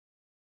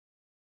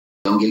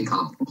don't get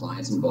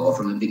compliance involved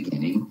from the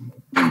beginning,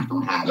 you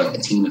don't have a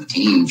team of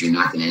teams, you're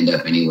not going to end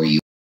up anywhere you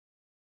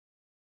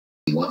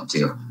want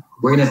to.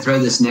 We're going to throw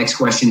this next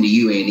question to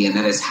you, Andy, and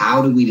that is,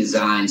 how do we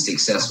design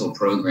successful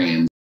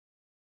programs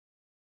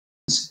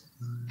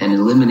and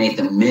eliminate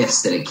the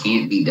myths that it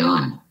can't be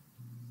done?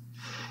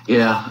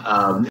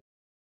 Yeah.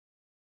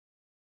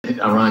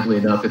 Ironically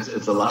enough,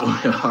 it's a lot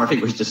what Harvey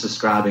was just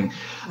describing.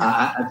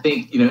 I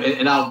think,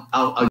 and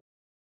I'll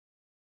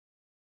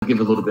give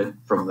a little bit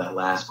from that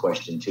last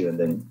question too, and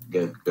then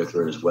go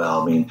through it as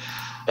well. I mean,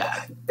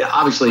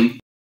 obviously,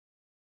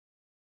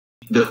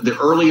 the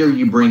earlier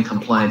you bring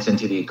compliance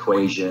into the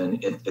equation,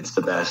 it's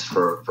the best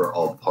for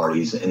all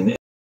parties, and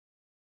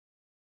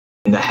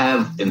to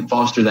have and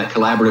foster that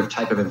collaborative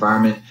type of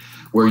environment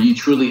where you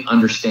truly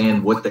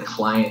understand what the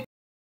client's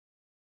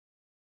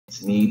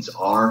needs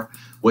are,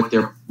 what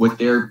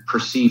their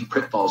perceived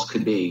pitfalls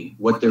could be,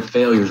 what their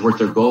failures, what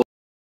their goals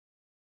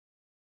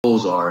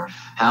are,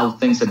 how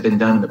things have been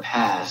done in the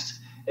past,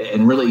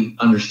 and really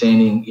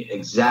understanding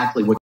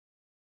exactly what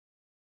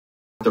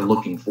they're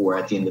looking for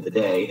at the end of the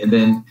day. And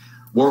then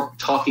we're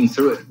talking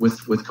through it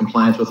with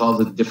compliance, with all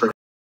the different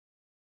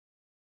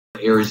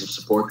areas of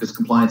support, because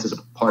compliance is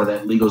a part of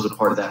that, legal is a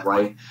part of that,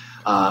 right?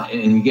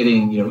 And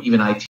getting,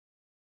 even IT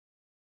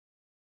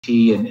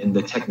and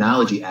the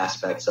technology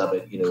aspects of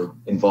it,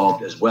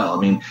 involved as well. I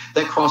mean,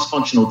 that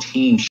cross-functional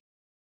team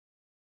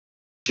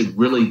should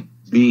really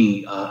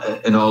be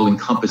an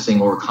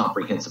all-encompassing or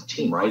comprehensive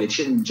team, right? It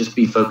shouldn't just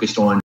be focused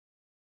on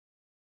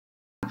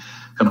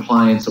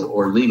compliance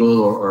or legal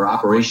or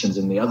operations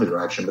in the other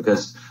direction,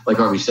 because like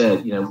Harvey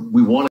said,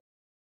 we want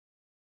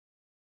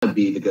to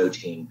be the go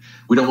team.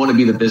 We don't want to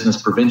be the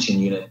business prevention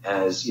unit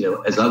as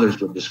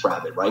others would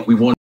describe it, right? We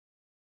want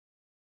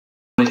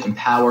to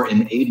empower,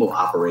 enable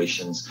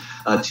operations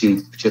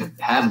to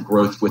have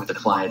growth with the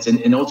clients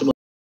and ultimately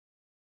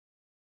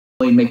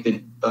make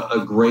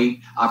a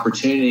great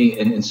opportunity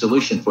and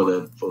solution for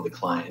the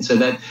client. And so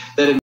that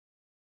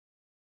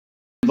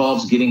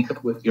involves getting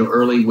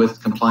early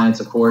with compliance,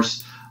 of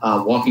course,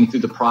 walking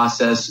through the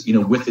process,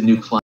 with the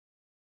new client.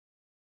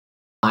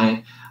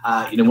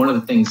 One of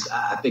the things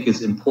I think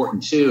is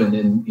important too, and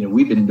then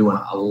we've been doing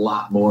a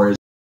lot more,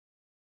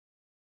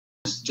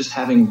 is just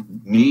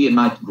having me and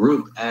my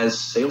group as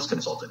sales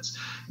consultants,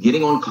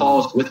 getting on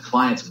calls with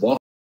clients, walking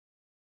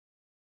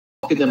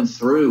them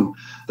through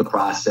the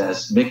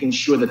process, making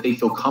sure that they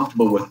feel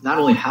comfortable with not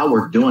only how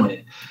we're doing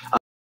it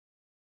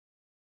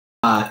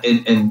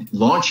and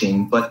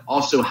launching, but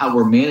also how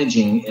we're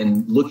managing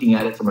and looking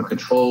at it from a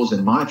controls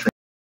and monitoring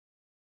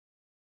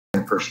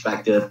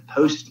perspective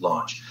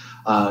post-launch.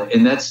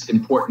 And that's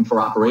important for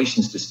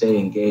operations to stay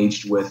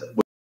engaged with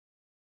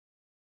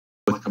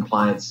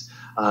compliance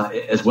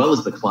as well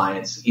as the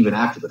clients even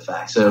after the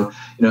fact. So,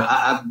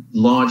 I've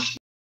launched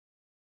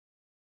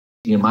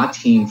my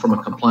team from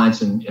a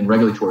compliance and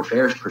regulatory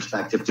affairs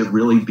perspective to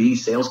really be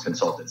sales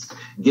consultants.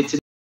 Get to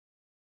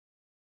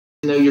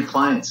know your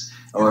clients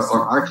or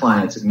our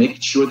clients and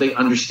make sure they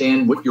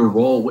understand what your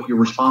role, what you're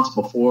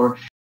responsible for,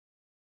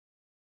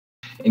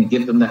 and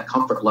give them that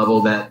comfort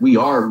level that we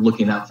are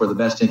looking out for the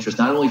best interest,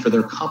 not only for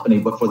their company,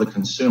 but for the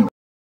consumers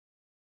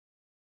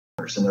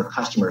and their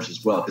customers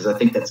as well, because I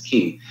think that's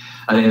key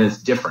and it's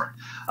different.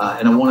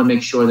 And I want to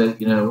make sure that,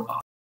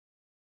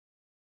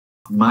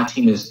 my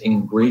team is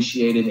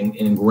ingratiated and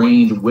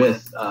ingrained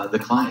with the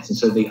clients, and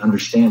so they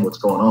understand what's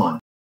going on.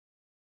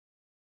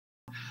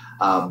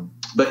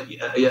 But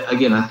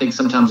again, I think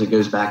sometimes it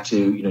goes back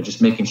to,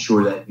 just making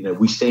sure that,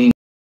 we stay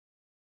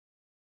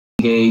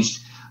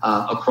engaged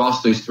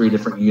across those three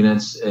different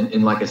units.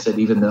 And like I said,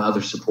 even the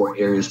other support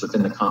areas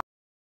within the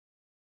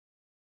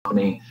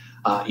company,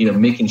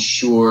 making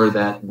sure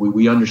that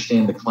we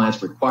understand the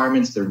client's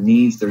requirements, their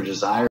needs, their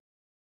desires.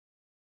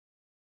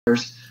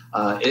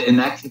 And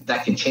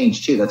that can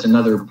change too. That's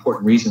another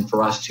important reason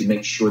for us to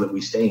make sure that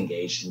we stay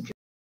engaged and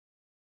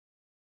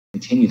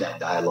continue that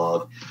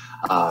dialogue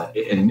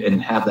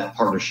and have that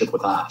partnership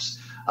with ops,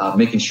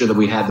 making sure that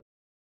we have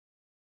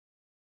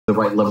the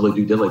right level of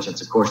due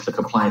diligence. Of course, the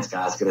compliance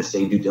guy is going to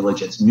say due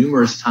diligence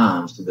numerous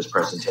times through this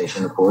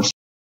presentation, of course.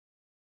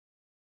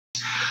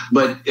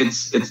 But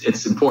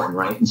it's important,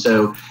 right? And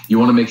so you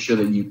want to make sure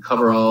that you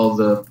cover all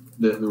the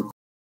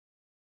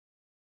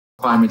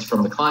requirements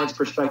from the client's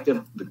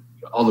perspective,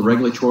 all the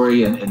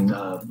regulatory and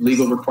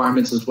legal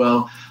requirements as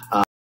well,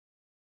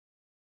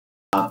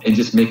 and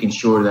just making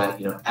sure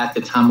that at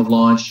the time of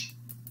launch,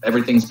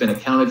 everything's been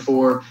accounted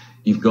for.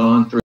 You've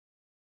gone through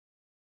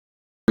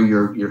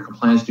your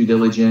compliance due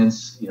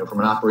diligence. From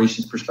an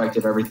operations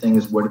perspective, everything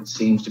is what it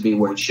seems to be,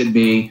 what it should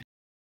be.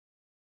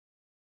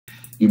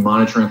 You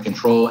monitor and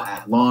control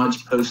at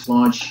launch,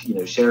 post-launch,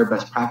 share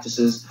best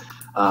practices.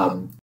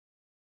 And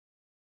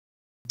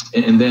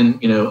then,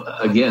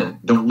 again,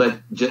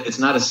 it's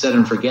not a set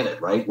and forget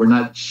it, right? We're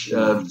not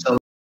selling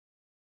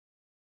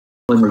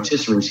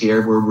rotisseries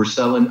here. We're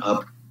selling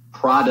a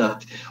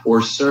product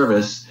or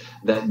service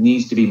that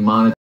needs to be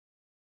monitored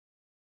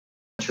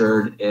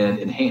and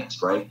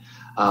enhanced, right?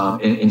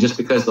 And just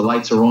because the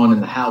lights are on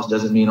in the house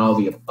doesn't mean all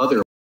the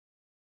other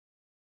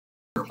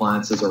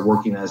appliances are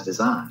working as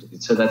designed.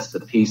 So that's the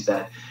piece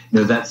that,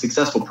 that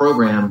successful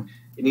program,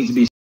 it needs to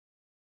be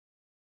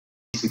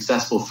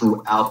successful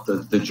throughout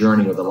the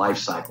journey or the life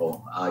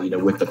cycle,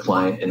 with the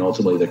client and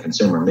ultimately the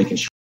consumer, making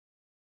sure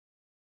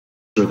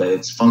that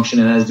it's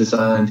functioning as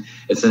designed,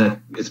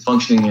 it's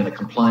functioning in a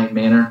compliant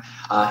manner,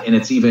 and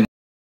it's even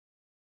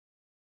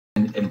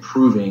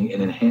improving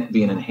and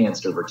being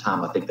enhanced over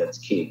time. I think that's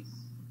key.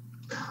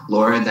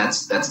 Laura,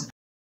 that's.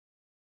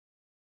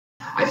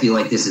 I feel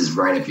like this is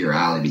right up your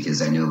alley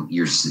because I know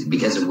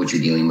because of what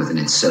you're dealing with, and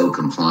it's so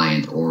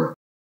compliant or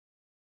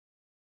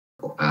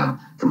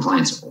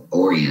compliance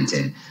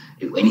oriented.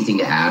 Anything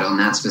to add on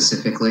that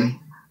specifically?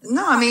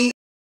 No, I mean,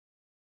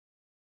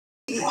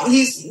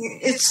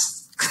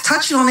 it's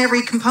touching on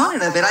every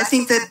component of it. I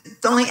think that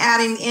only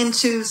adding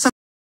into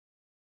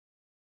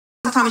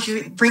sometimes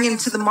you bring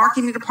into the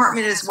marketing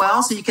department as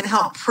well, so you can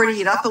help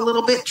pretty it up a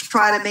little bit,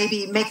 try to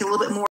maybe make it a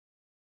little bit more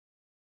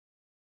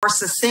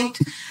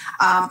succinct.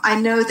 I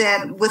know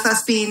that with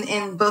us being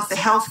in both the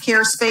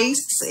healthcare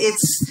space,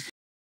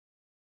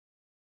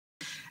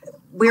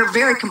 we're a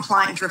very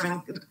compliant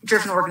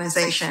driven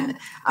organization.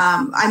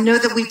 I know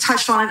that we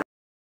touched on it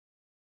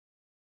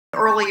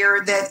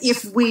earlier that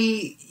if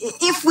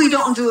we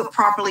don't do it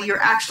properly,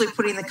 you're actually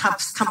putting the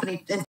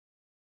company in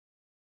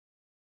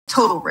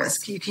total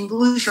risk. You can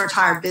lose your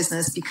entire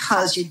business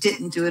because you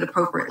didn't do it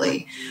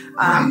appropriately.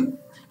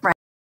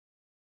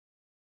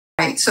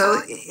 Right.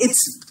 So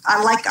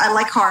I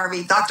like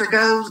Harvey. Doctor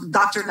go,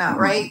 doctor no.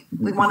 Right.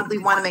 We want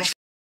to make sure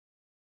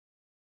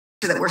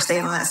that we're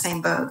staying on that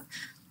same boat.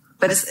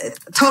 But it's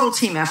a total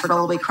team effort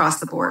all the way across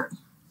the board.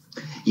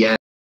 Yeah.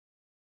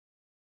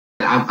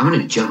 I'm going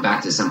to jump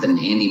back to something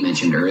Andy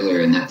mentioned earlier,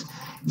 and that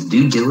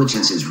due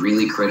diligence is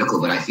really critical,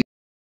 but I feel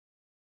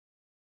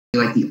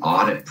like the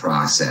audit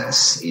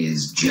process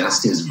is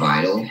just as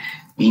vital.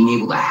 Being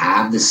able to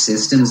have the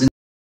systems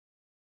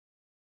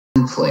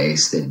in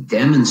place that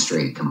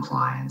demonstrate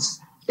compliance,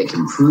 that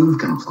can prove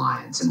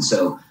compliance. And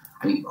so,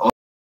 I mean,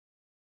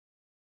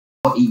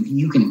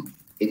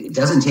 it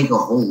doesn't take a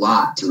whole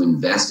lot to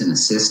invest in a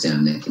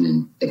system that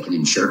can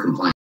ensure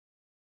compliance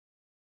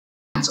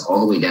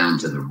all the way down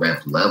to the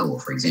rep level.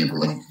 For example,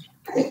 like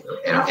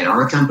at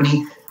our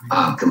company,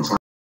 compliance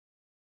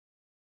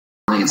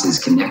is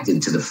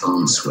connected to the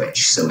phone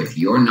switch. So if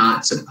you're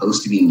not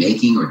supposed to be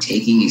making or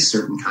taking a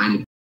certain kind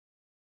of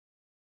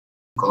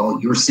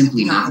call, you're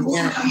simply not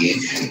going to be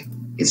able to.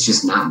 It's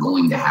just not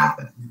going to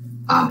happen.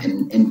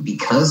 And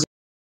because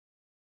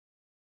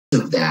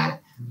of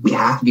that, we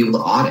have to be able to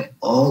audit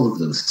all of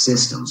those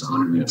systems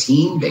on a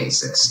routine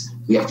basis.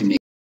 We have to make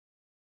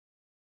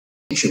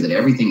sure that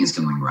everything is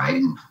going right,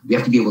 and we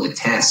have to be able to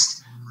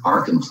test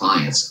our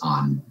compliance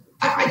on.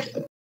 I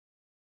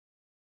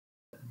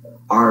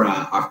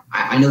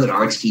know that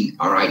our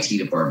IT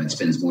department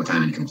spends more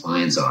time in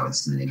compliance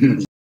audits than they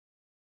do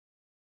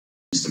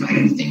just about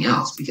anything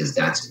else, because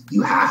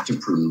you have to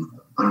prove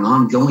on an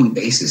ongoing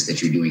basis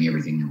that you're doing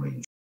everything the way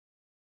you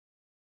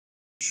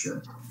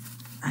should.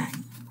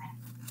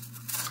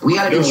 We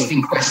got an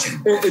interesting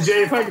question.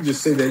 Jay, if I could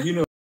just say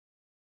that,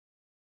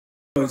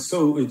 it's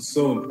so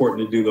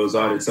important to do those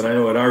audits. And I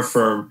know at our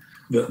firm,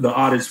 the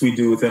audits we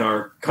do within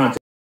our contact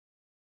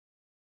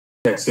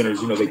centers,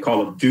 they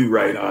call them do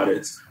right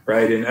audits,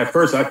 right? And at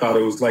first I thought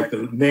it was like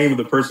the name of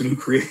the person who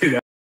created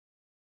it.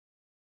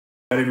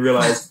 I didn't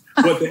realize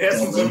what the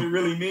essence of it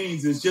really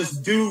means is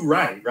just do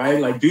right?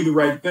 Like do the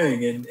right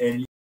thing.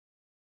 And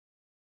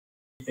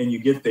and you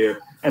get there.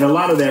 And a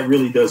lot of that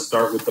really does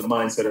start with the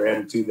mindset or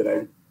attitude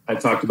that I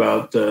talked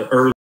about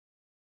earlier.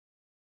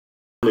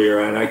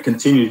 And I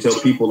continue to tell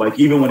people, like,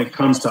 even when it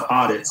comes to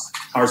audits,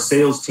 our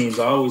sales teams,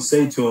 I always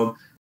say to them,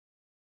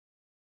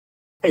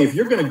 hey, if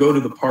you're going to go to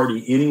the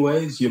party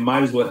anyways, you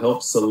might as well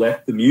help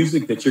select the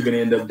music that you're going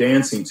to end up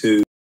dancing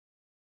to.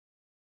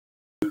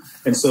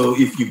 And so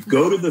if you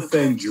go to the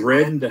thing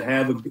dreading to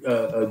have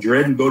a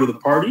dread and go to the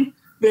party,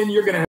 then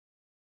you're going to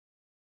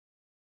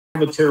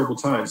have a terrible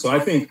time. So I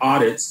think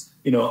audits,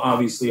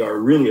 obviously are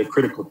really a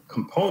critical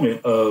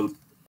component of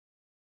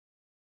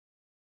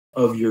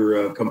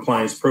your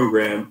compliance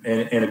program,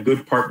 and a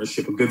good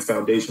partnership, a good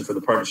foundation for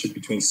the partnership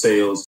between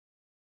sales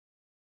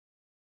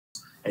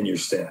and your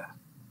staff.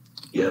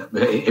 Yeah,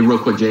 hey, real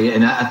quick, Jay,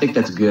 and I think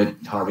that's good,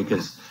 Harvey,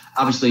 because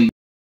obviously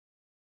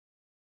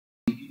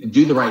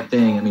do the right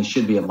thing. I mean,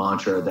 should be a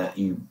mantra that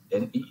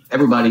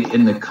everybody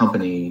in the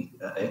company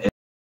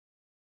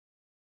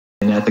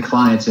and at the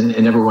clients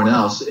and everyone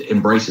else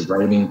embraces,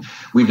 right? I mean,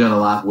 we've done a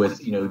lot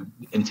with,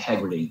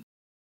 integrity.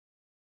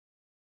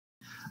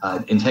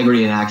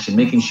 Integrity in action,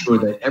 making sure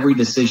that every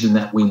decision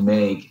that we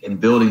make in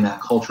building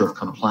that culture of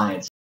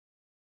compliance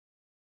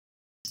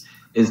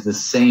is the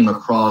same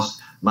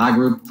across my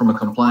group from a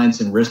compliance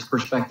and risk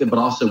perspective, but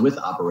also with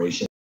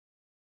operations.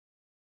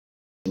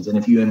 And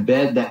if you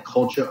embed that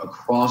culture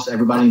across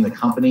everybody in the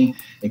company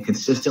and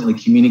consistently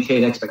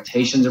communicate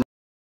expectations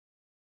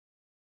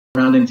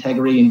around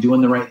integrity and doing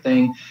the right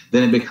thing,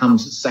 then it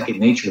becomes second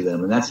nature to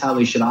them. And that's how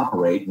they should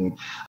operate. And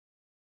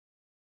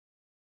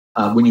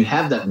when you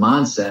have that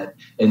mindset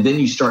and then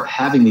you start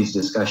having these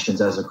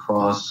discussions as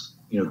across,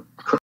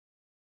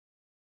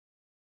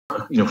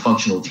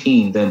 functional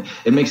team, then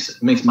it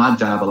makes my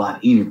job a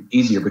lot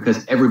easier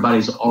because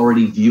everybody's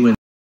already viewing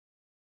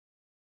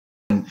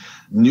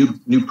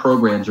new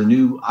programs or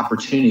new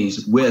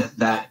opportunities with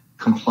that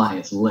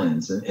compliance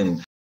lens.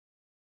 And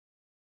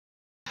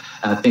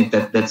I think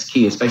that's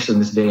key, especially in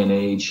this day and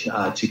age,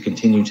 to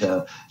continue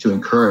to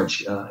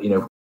encourage,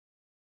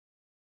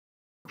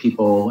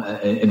 people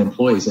and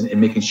employees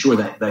and making sure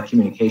that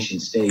communication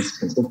stays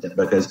consistent.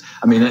 Because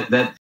I mean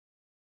that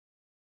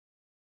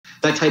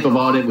type of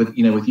audit with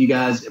you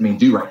guys, I mean,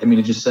 do right. I mean,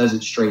 it just says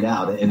it straight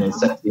out and it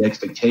sets the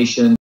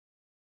expectation,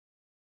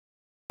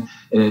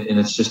 and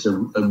it's just a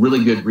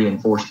really good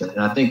reinforcement.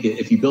 And I think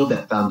if you build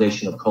that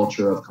foundation of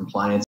culture of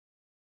compliance,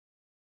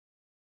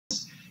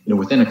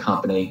 within a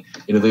company,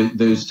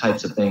 those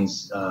types of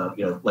things,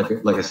 like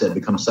I said,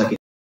 become second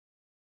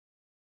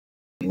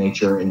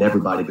nature, and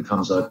everybody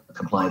becomes a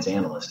compliance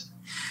analyst.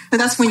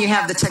 And that's when you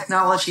have the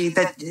technology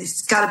that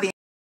it's got to be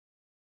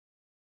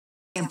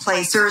in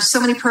place. There are so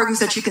many programs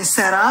that you can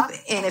set up,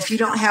 and if you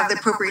don't have the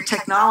appropriate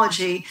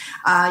technology,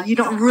 you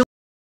don't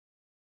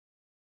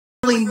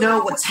really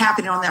know what's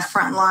happening on that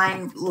front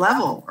line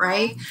level,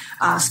 right?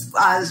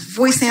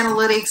 Voice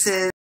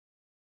analytics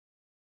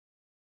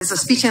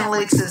speech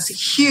analytics is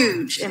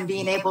huge in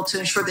being able to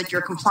ensure that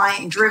you're compliant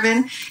and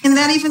driven, and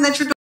that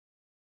you're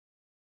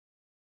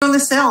doing the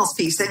sales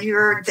piece, that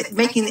you're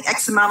making the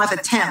X amount of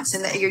attempts,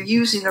 and that you're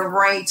using the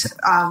right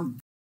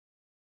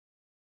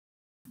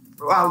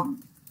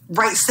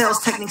sales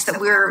techniques that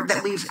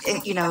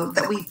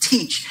we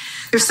teach.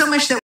 There's so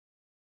much that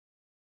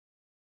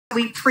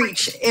we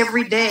preach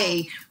every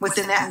day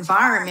within that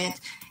environment,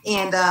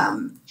 and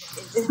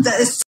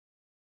it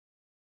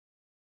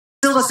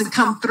still doesn't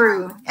come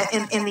through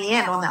in the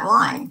end on that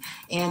line.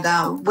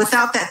 And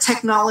without that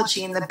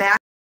technology in the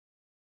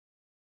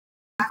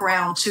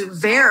background to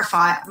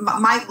verify,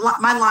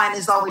 my line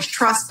is always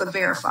trust but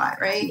verify,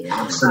 right?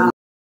 Yeah, absolutely.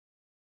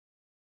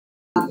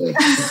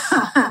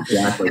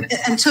 Exactly.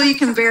 Until you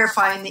can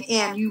verify in the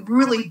end, you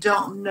really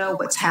don't know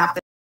what's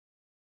happening.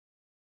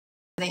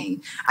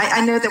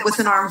 I know that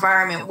within our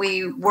environment,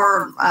 we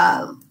were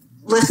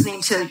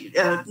listening to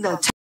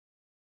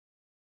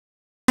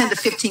 10 to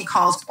 15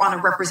 calls on a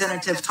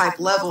representative type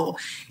level,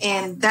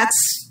 and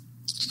that's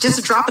just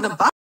a drop in a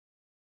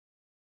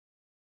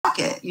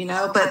bucket,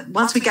 But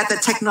once we got the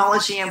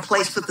technology in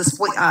place with the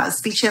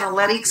speech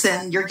analytics,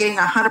 and you're getting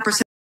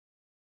 100%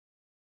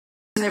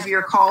 of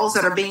your calls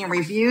that are being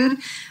reviewed,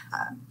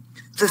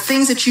 the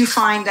things that you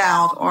find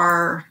out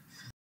are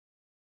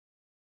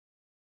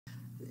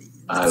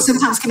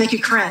sometimes can make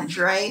you cringe,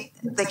 right?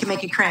 They can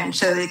make you cringe.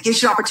 So it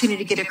gives you an opportunity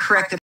to get it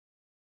corrected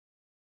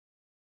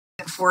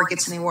before it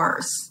gets any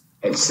worse.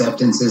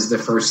 Acceptance is the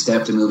first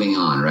step to moving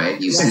on,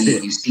 right? You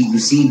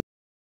see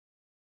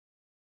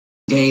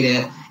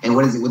data, and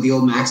what is it? What the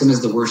old maxim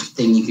is: the worst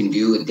thing you can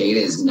do with data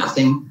is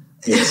nothing.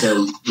 And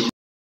so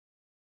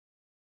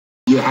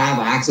you have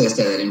access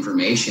to that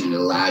information, and it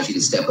allows you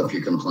to step up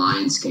your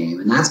compliance game,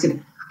 and that's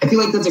good. I feel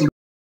like that's a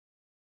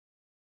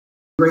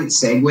great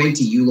segue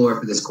to you, Laura,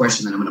 for this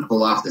question that I'm going to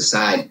pull off the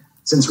side.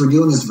 Since we're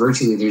doing this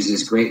virtually, there's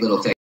this great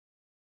little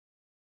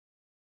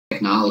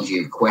technology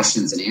of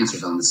questions and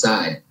answers on the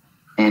side.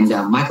 And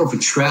Michael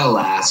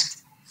Futrell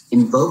asked,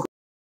 in vocally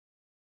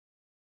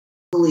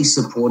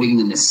supporting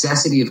the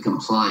necessity of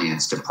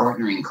compliance to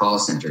partnering call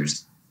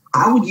centers,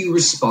 how would you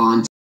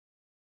respond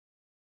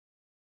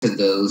to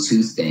those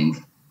who think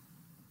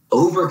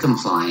over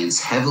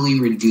compliance heavily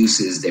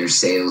reduces their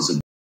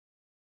sales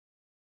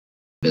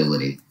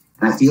ability.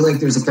 And I feel like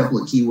there's a couple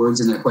of key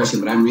words in that question,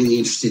 but I'm really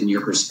interested in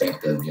your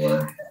perspective,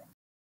 Laura.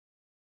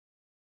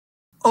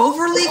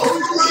 Overly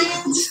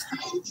compliant?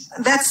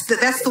 That's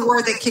the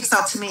word that kicks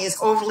out to me, is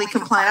overly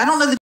compliant. I don't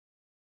know that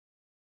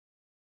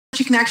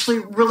you can actually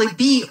really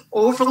be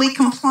overly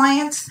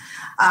compliant.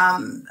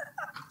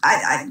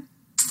 I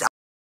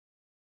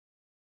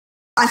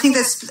think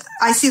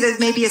I see that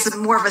maybe as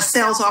more of a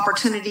sales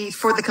opportunity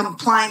for the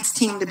compliance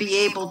team to be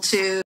able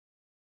to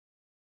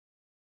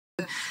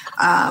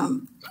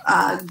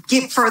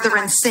get further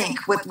in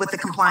sync with the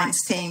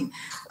compliance team.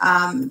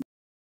 I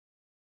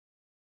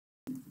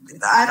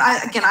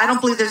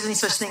don't believe there's any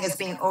such thing as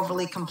being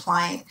overly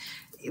compliant.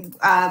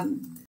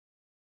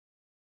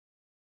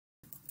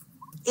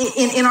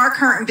 In our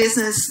current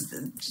business,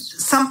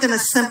 something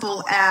as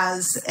simple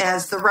as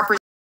the representative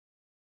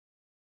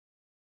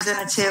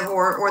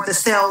or the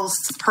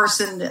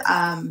salesperson in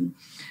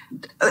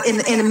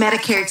a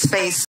Medicaid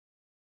space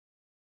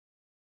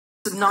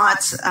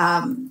not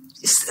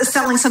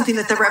selling something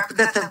that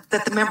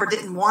the member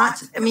didn't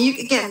want. I mean,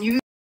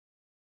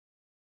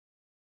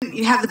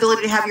 you have the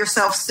ability to have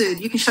yourself sued.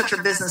 You can shut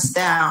your business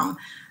down.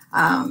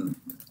 I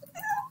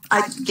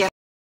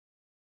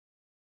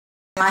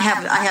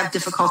have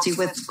difficulty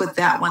with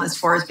that one as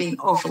far as being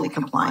overly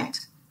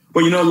compliant.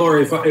 Well,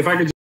 Laura, if I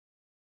could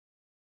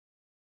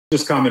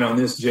just comment on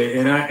this, Jay,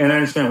 and I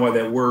understand why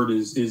that word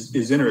is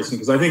interesting,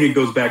 because I think it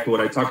goes back to what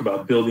I talked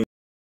about, building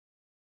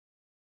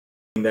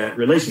that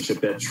relationship,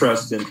 that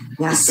trust, and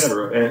yes. et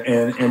cetera.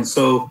 And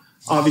so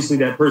obviously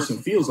that person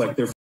feels like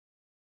their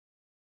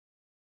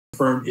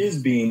firm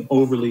is being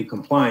overly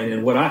compliant.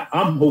 And what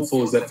I'm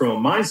hopeful is that from a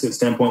mindset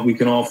standpoint, we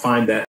can all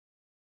find that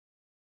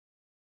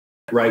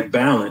right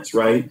balance,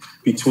 right,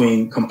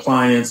 between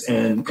compliance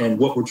and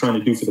what we're trying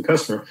to do for the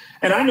customer.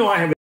 And I know I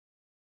have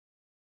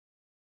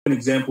an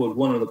example of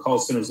one of the call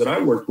centers that I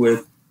worked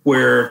with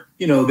where,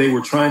 they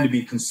were trying to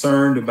be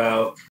concerned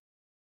about,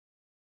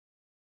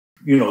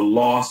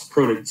 lost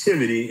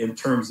productivity in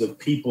terms of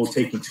people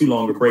taking too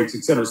long of breaks,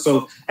 et cetera.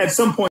 So at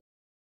some point,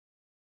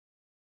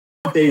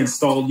 they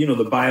installed, the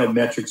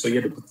biometrics, so you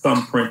had to put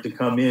thumbprint to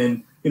come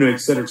in, et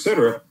cetera, et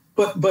cetera.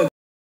 But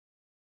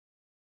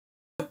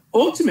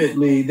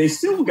ultimately, they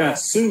still got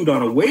sued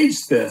on a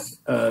wage theft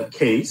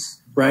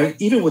case, right?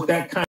 Even with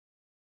that kind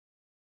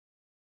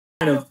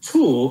of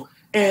tool.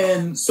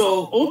 And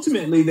so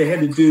ultimately, they had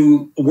to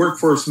do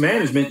workforce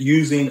management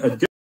using a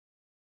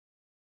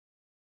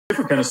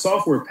different kind of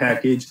software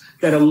package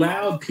that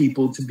allowed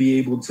people to be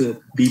able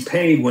to be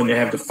paid when they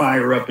have to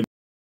fire up and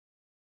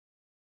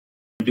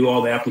do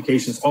all the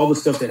applications, all the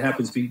stuff that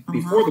happens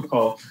before the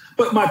call.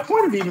 But my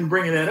point of even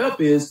bringing that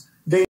up is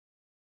they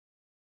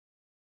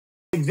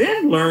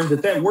then learned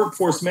that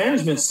workforce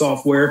management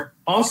software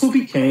also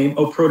became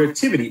a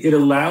productivity. It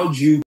allowed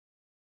you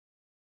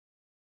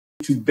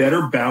to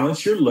better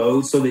balance your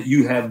load so that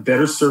you have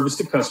better service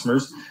to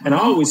customers. And I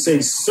always say,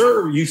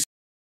 serve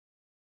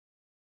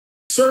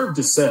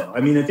to sell.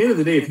 I mean, at the end of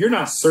the day, if you're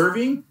not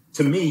serving,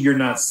 to me, you're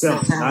not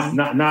selling,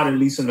 not at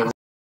least in the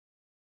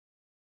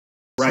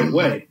right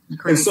way.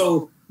 Great. And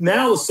so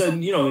now all of a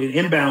sudden, in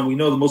inbound, we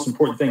know the most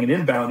important thing in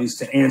inbound is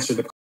to answer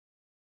the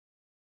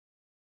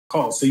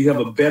call. So you have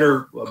a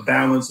better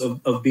balance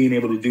of being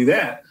able to do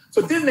that.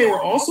 But then they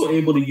were also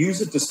able to use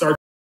it to start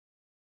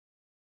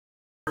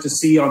to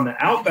see on the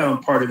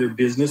outbound part of their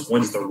business,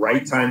 when's the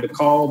right time to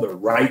call, the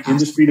right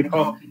industry to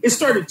call. It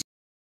started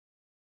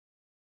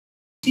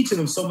teaching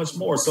them so much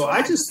more. So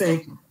I just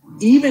think,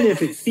 even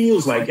if it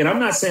feels like, and I'm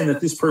not saying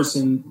that this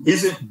person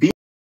isn't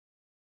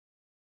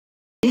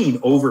being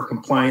over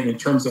compliant in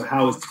terms of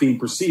how it's being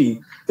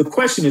perceived, the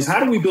question is,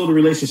 how do we build a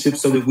relationship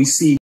so that we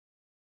see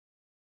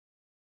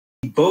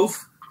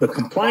both the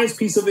compliance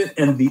piece of it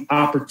and the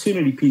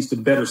opportunity piece to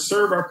better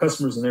serve our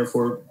customers and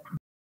therefore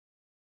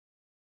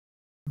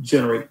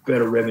generate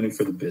better revenue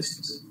for the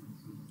business?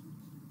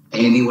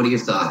 Andy, what are your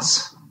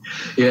thoughts?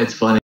 Yeah, it's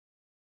funny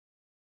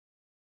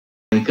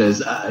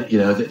because,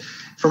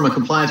 from a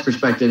compliance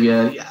perspective,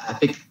 I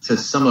think to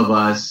some of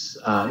us,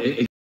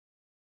 it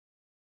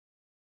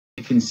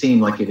can seem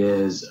like it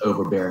is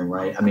overbearing,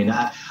 right? I mean,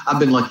 I've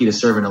been lucky to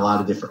serve in a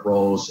lot of different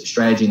roles,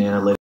 strategy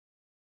and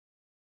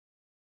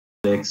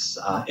analytics,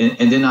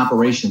 and then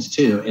operations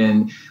too.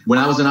 And when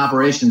I was in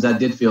operations, I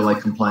did feel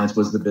like compliance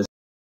was the business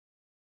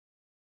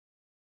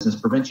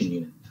prevention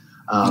unit.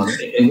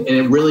 And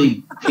it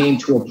really came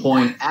to a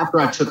point after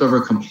I took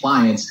over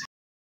compliance.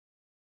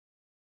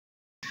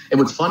 And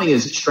what's funny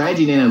is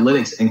strategy and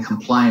analytics and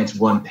compliance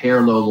run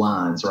parallel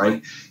lines,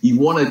 right? You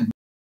want to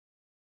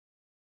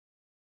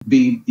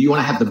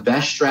have the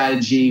best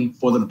strategy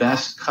for the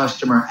best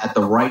customer at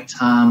the right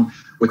time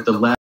with the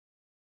less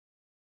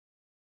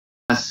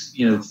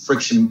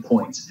friction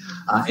points.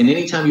 And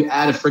anytime you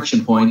add a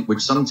friction point,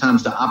 which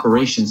sometimes the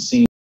operations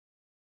seems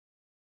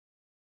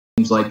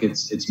like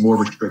it's more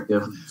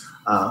restrictive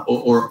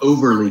or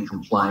overly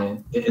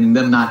compliant, and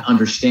them not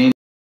understanding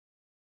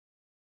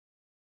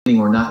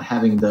or not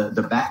having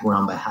the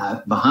background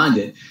behind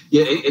it,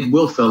 it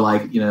will feel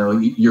like,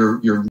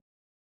 you're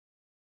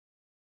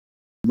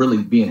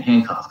really being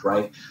handcuffed,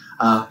 right?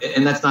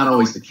 And that's not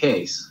always the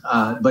case.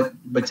 But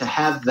to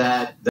have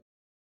that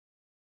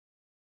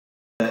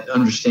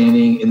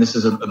understanding, and this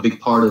is a big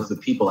part of the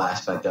people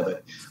aspect of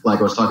it. Like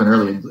I was talking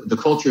earlier, the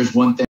culture is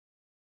one thing,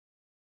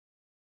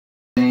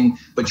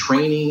 but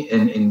training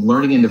and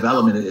learning and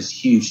development is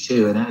huge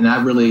too. And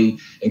I really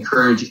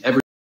encourage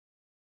everybody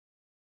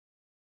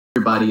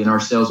in our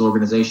sales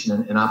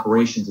organization and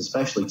operations,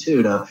 especially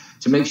too,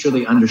 to make sure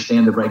they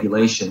understand the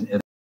regulation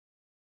and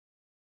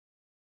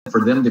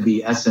for them to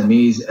be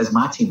SMEs, as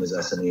my team is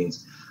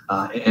SMEs,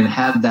 and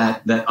have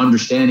that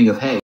understanding of,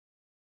 hey,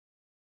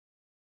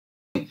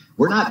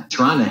 we're not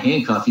trying to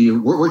handcuff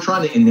you. We're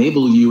trying to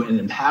enable you and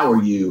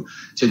empower you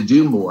to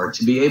do more,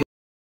 to be able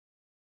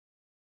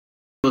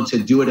to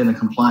do it in a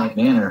compliant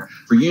manner,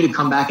 for you to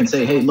come back and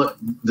say, hey, look,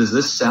 does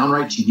this sound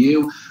right to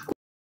you?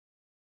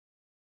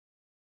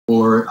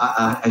 Or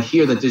I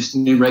hear that this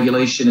new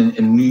regulation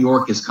in New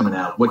York is coming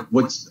out. What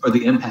are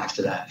the impacts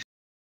to that?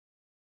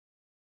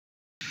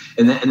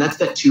 And that's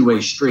that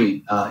two-way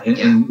street.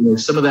 And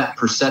some of that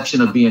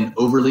perception of being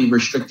overly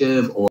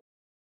restrictive or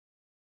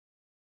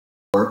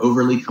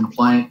overly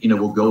compliant,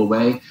 will go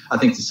away. I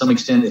think to some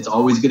extent it's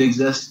always going to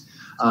exist.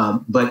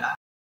 But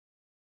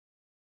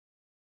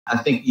I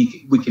think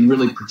we can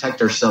really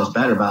protect ourselves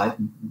better by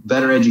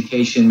better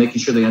education,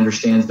 making sure they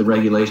understand the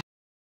regulations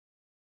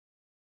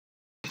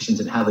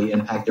and how they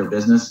impact their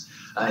business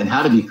and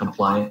how to be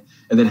compliant,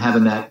 and then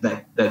having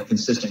that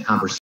consistent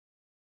conversation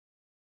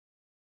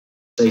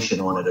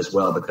on it as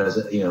well. Because,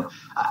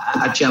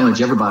 I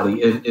challenge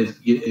everybody, if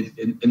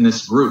in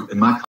this group, in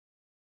my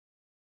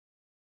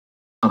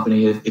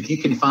company, if you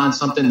can find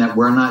something that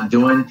we're not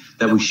doing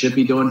that we should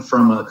be doing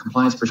from a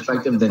compliance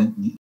perspective,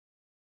 then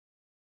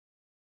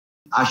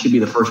I should be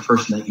the first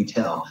person that you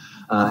tell.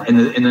 And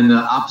then the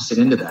opposite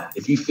end of that,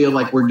 if you feel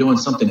like we're doing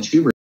something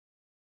too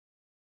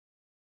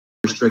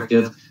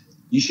restrictive,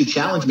 you should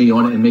challenge me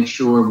on it and make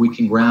sure we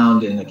can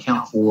ground and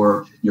account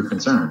for your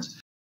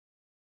concerns.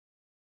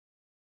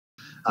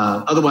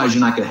 Otherwise, you're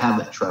not going to have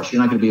that trust.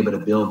 You're not going to be able to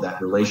build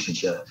that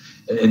relationship,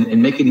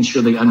 and making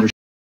sure they understand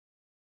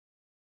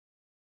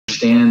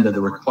the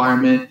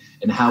requirement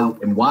and how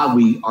and why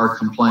we are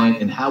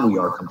compliant and how we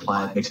are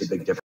compliant makes a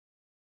big difference.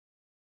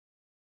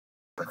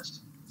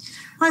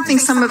 I think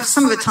some of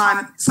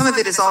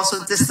it is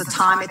also just the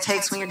time it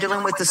takes when you're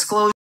dealing with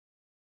disclosures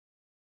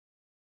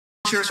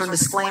or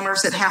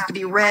disclaimers that have to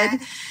be read.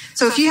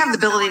 So if you have the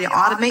ability to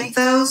automate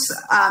those,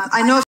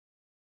 I know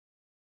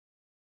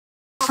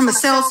from a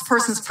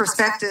salesperson's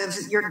perspective,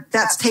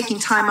 that's taking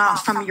time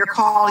out from your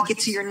call to get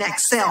to your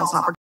next sales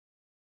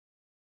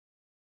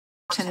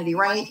opportunity,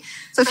 right?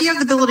 So if you have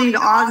the ability to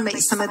automate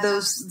some of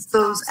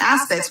those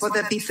aspects,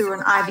 whether that be through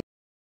an IVR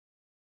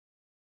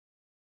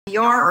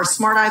or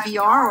smart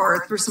IVR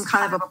or through some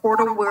kind of a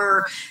portal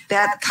where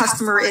that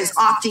customer is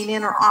opting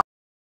in or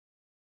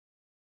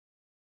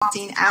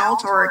opting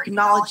out or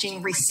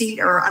acknowledging receipt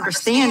or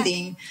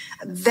understanding,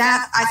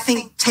 that I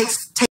think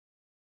takes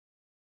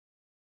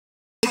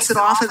it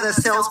off of the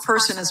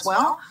salesperson as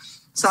well.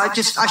 So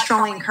I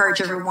strongly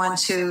encourage everyone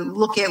to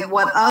look at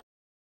what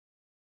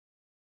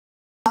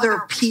other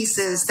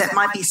pieces that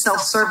might be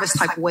self-service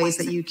type of ways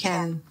that you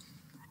can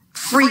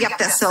free up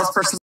that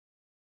salesperson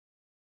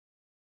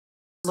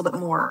a little bit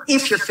more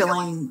if you're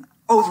feeling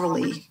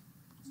overly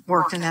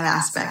worked in that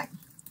aspect.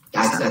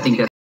 I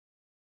think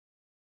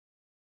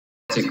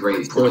that's a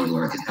great point,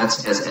 Laura.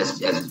 That's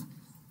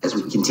as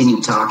we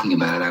continue talking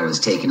about it, I was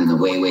taken in the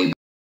way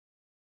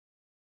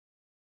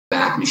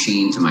back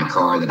machine to my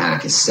car that had a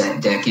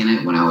cassette deck in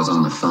it when I was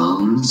on the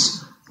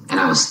phones, and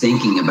I was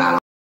thinking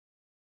about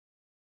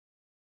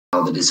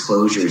all the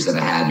disclosures that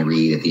I had to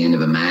read at the end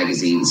of a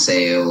magazine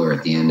sale or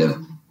at the end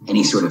of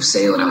any sort of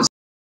sale, and I was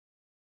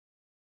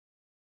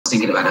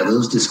thinking about how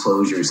those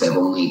disclosures have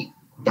only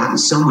gotten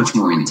so much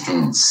more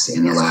intense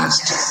in the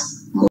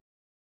last more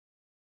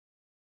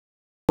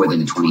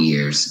than 20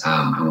 years.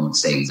 I won't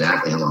say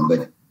exactly how long,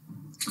 but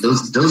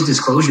those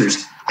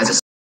disclosures as a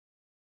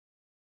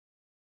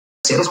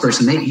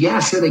salesperson,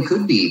 they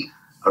could be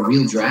a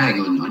real drag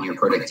on your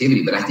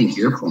productivity. But I think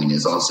your point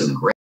is also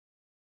great.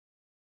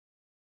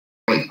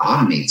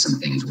 Automate some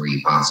things where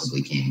you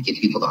possibly can. Get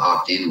people to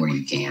opt in where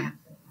you can.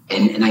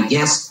 And I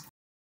guess,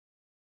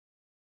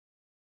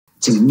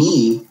 to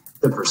me,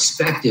 the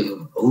perspective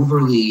of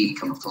overly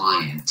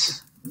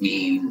compliant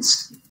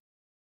means,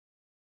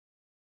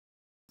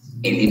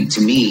 and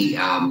to me,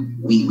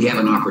 we have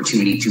an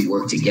opportunity to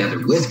work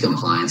together with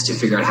compliance to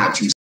figure out how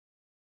to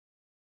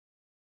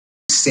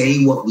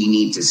say what we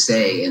need to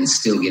say and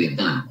still get it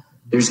done.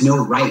 There's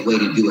no right way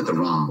to do it the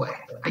wrong way,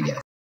 I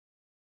guess.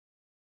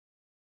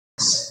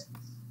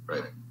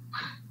 Right.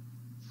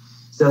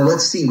 So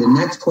let's see. The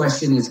next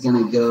question is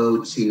going to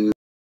go to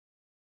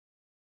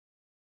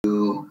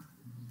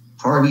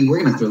Harvey. We're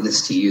going to throw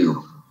this to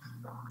you.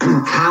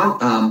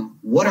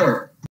 What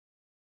are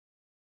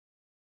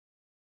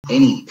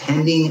any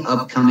pending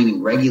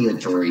upcoming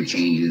regulatory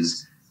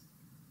changes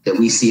that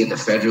we see at the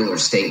federal or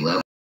state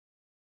level,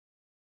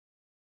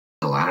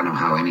 I don't know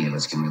how any of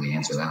us can really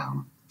answer that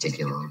one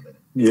particularly. But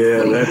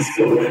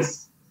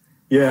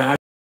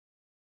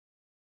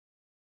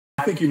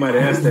I think you might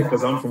have asked that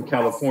because I'm from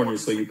California,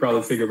 so you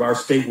probably figured our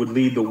state would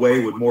lead the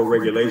way with more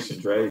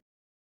regulations, right?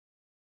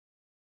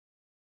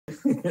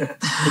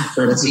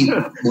 Let's see,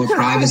 more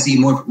privacy,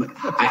 more.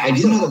 I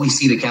do know that we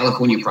see the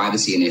California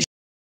Privacy Initiative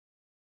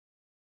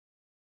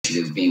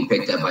being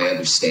picked up by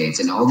other states,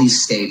 and all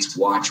these states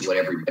watch what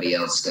everybody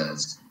else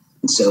does.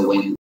 And so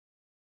when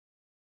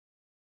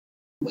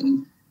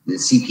the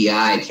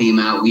CPI came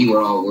out, we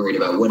were all worried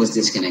about what is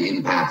this going to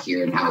impact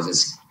here, and how is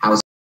this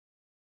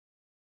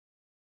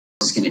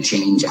going to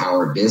change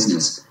our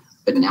business.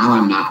 But now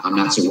I'm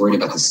not so worried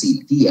about the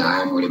CPI.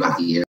 I'm worried about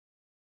the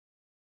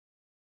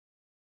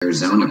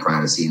Arizona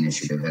Privacy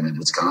Initiative and the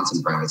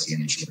Wisconsin Privacy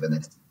Initiative,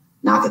 and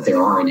not that there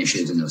are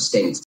initiatives in those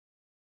states.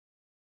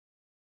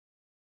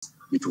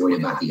 I'm worried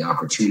about the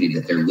opportunity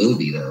that there will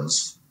be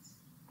those.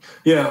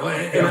 Yeah,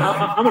 and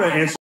I'm going to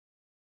answer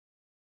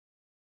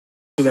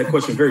that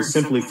question very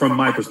simply from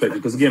my perspective,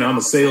 because again, I'm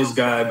a sales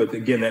guy, but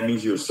again, that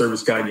means you're a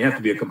service guy and you have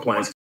to be a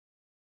compliance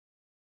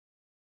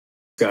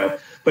guy.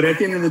 But at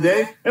the end of the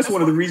day, that's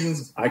one of the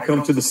reasons I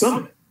come to the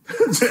summit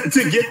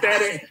to get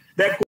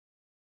that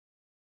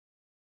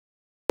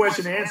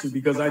question answered,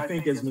 because I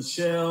think as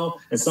Michelle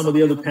and some of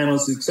the other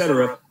panelists, et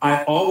cetera,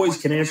 I always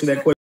can answer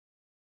that question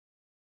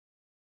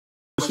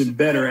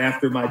better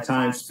after my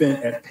time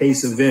spent at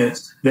PACE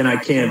events than I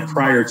can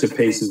prior to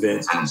PACE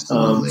events.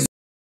 Absolutely.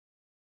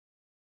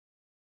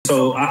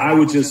 So I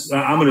would just,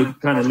 I'm going to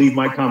kind of leave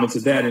my comments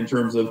at that in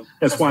terms of,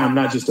 that's why I'm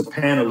not just a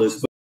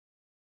panelist,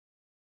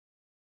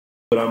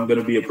 but I'm going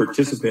to be a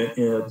participant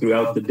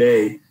throughout the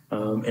day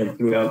and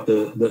throughout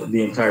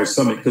the entire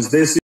summit, because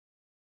this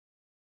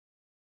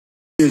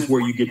is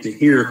where you get to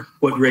hear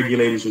what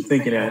regulators are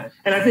thinking at.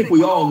 And I think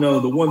we all know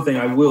the one thing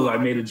I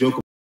made a joke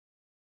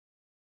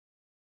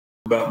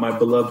about my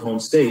beloved home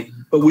state,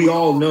 but we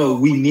all know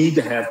we need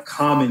to have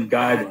common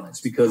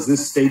guidelines, because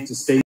this state to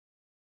state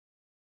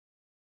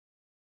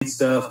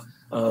stuff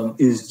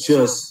is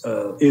just,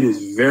 it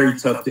is very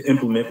tough to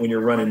implement when you're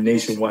running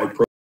nationwide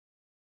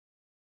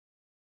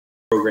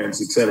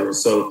programs, et cetera.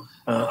 So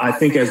I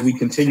think as we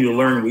continue to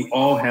learn, we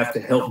all have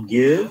to help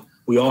give.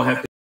 We all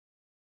have to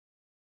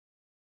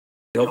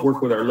help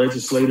work with our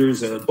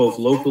legislators, both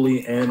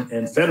locally and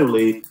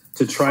federally,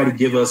 to try to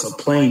give us a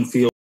playing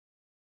field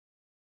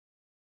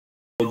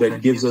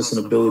that gives us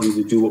an ability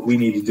to do what we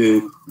need to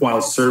do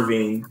while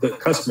serving the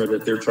customer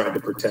that they're trying to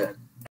protect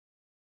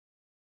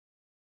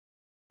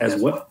as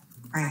well.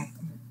 Right.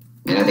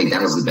 And I think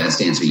that was the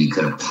best answer you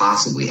could have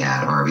possibly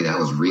had, Harvey. That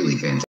was really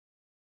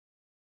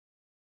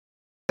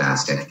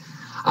fantastic.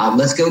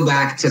 Let's go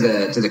back to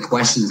the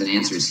questions and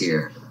answers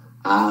here.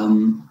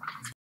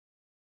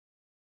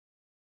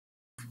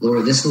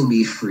 Laura, this will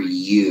be for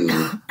you.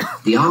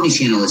 The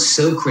omnichannel is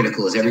so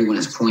critical, as everyone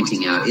is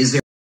pointing out. Is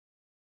there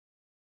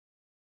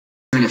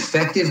an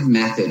effective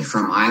method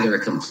from either a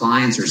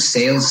compliance or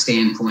sales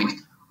standpoint,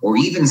 or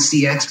even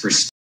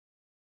CX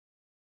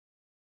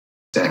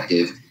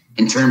perspective,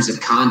 in terms of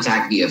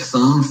contact via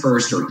phone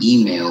first or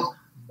email,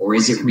 or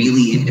is it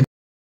really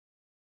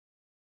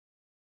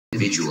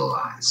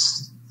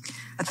individualized?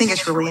 I think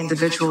it's really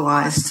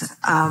individualized.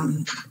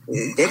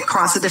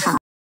 Across the different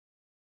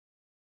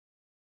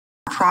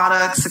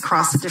products,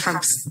 across the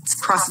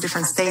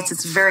different states,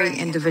 it's very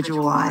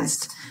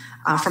individualized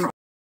from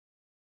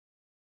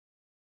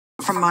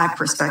my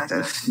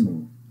perspective.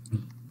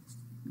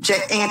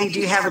 Andy, do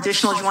you have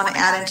additional you want to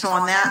add into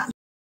on that?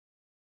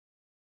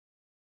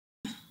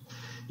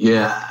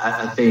 Yeah,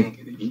 I think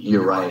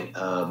you're right.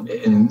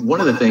 And one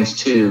of the things,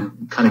 too,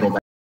 kind of going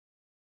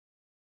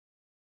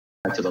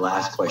back to the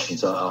last question,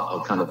 so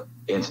I'll kind of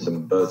answer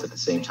them both at the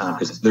same time,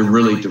 because they're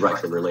really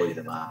directly related,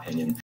 in my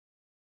opinion.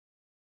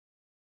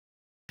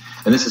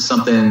 And this is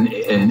something,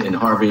 and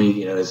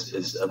Harvey,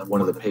 is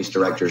one of the PACE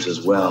directors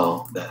as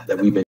well, that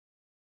we've been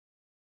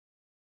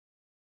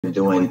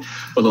doing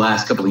for the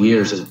last couple of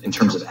years in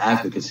terms of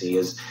advocacy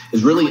is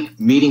really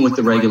meeting with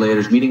the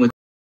regulators, meeting with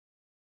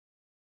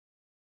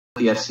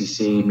the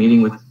FCC,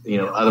 meeting with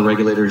other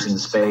regulators in the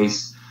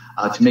space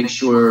to make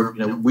sure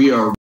we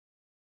are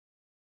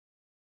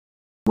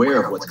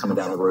aware of what's coming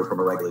down the road from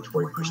a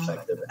regulatory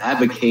perspective,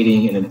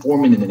 advocating and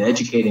informing them and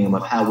educating them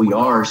of how we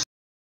are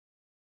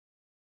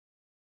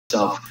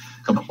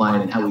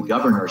self-compliant and how we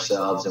govern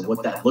ourselves and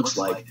what that looks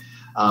like.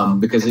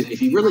 Because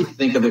if you really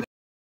think of it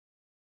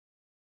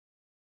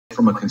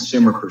from a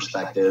consumer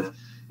perspective,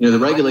 the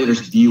regulators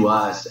view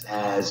us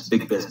as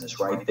big business,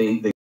 right?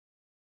 They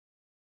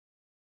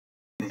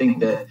think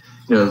that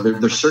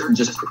there's certain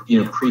just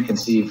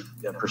preconceived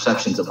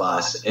perceptions of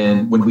us,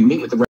 and when we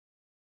meet with the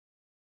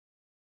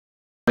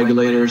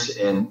regulators,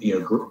 and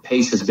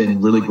PACE has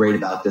been really great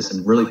about this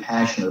and really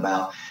passionate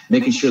about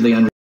making sure they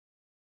understand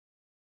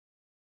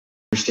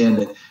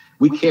that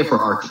we care for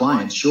our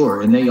clients,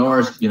 sure, and they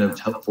are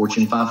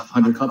Fortune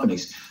 500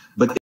 companies,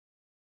 but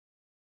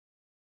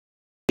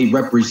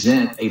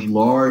represent a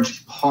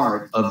large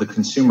part of the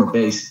consumer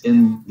base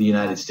in the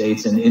United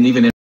States and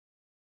even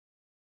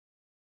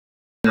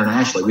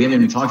internationally. We haven't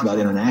even talked about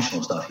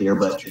international stuff here,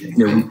 but we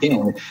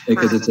can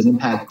because it's an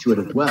impact to it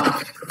as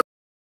well.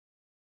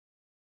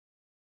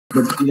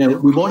 But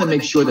we want to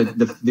make sure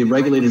that the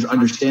regulators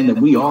understand that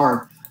we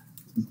are,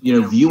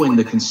 viewing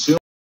the consumer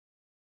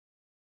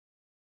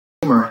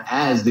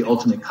as the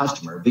ultimate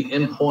customer. The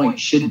endpoint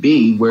should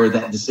be where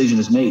that decision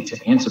is made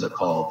to answer the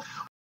call,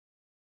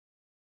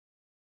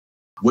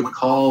 what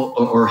call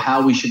or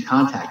how we should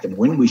contact them,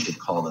 when we should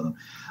call them.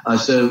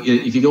 So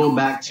if you go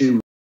back to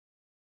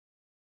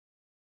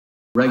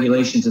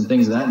regulations and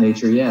things of that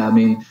nature,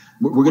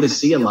 we're going to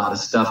see a lot of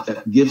stuff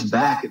that gives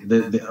back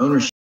the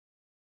ownership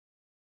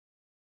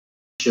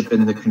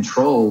and the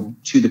control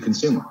to the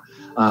consumer,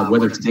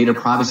 whether it's data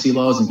privacy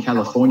laws in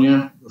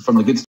California from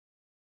the good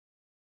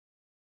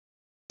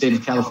state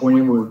of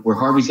California where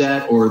Harvey's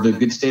at, or the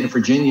good state of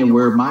Virginia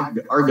where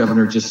our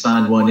governor just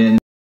signed one in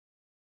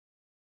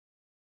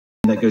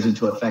that goes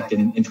into effect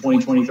in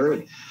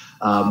 2023.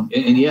 So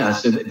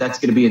that's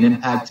going to be an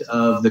impact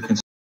of the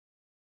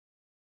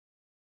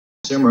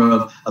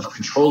consumer of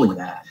controlling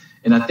that.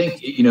 And I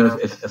think,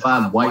 if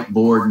I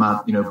whiteboard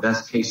my,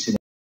 best case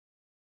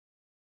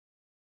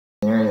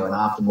scenario, an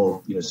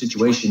optimal,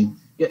 situation,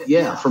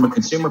 from a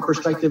consumer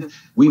perspective,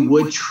 we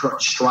would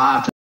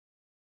strive to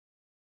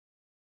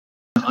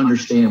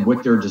understand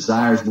what their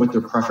desires, what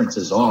their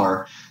preferences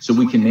are, so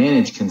we can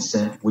manage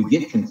consent. We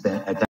get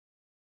consent at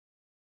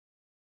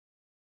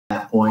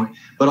that point,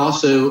 but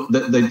also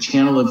the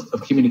channel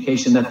of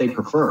communication that they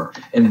prefer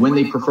and when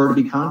they prefer to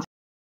be contacted.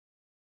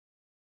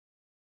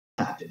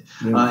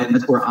 And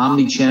that's where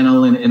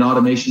omni-channel and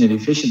automation and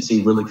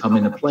efficiency really come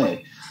into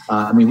play.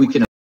 We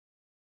can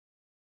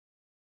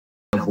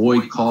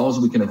avoid calls,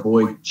 we can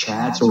avoid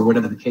chats or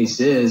whatever the case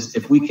is,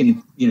 if we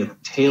can,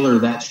 tailor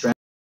that strategy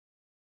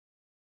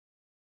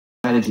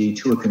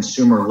to a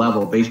consumer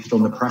level based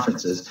on the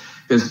preferences,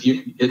 because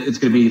it's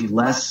going to be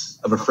less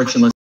of a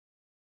frictionless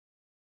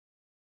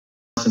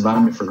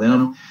environment for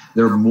them.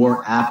 They're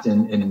more apt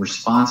and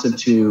responsive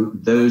to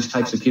those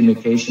types of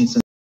communications.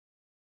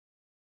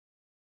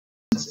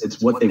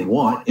 It's what they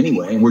want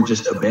anyway, and we're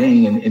just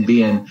obeying and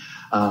being,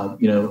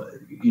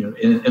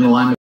 in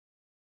alignment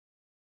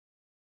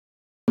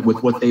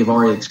with what they've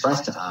already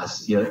expressed to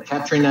us.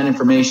 Capturing that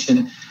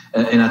information,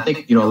 and I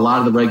think a lot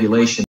of the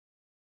regulations,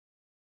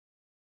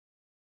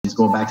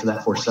 going back to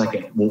that for a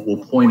second,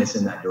 will point us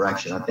in that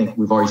direction. I think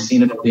we've already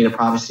seen it with data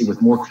privacy, with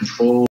more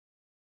control,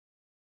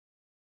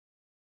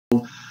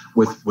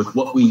 with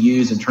what we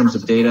use in terms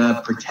of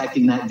data,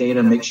 protecting that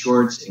data, make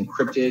sure it's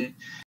encrypted.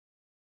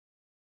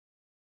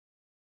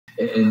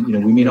 And,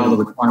 we meet all the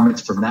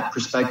requirements from that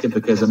perspective,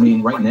 because,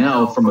 right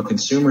now, from a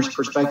consumer's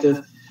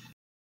perspective,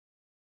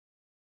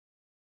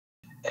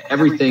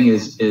 everything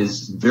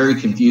is very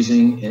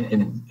confusing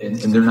and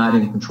they're not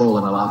in control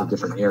in a lot of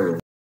different areas.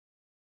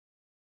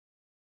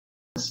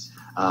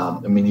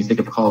 You think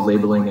of call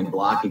labeling and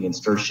blocking and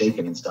stir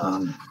shaking and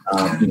stuff.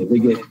 They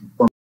get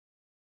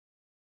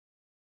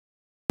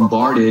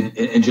bombarded.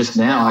 And just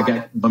now I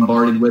got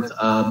bombarded with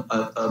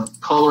a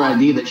caller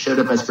ID that showed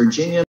up as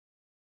Virginia,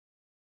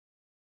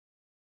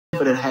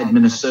 but it had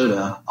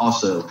Minnesota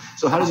also.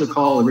 So how does a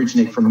call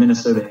originate from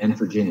Minnesota and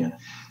Virginia?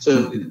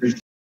 So there's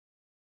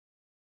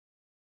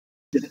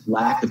this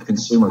lack of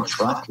consumer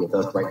trust with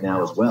us right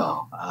now as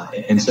well.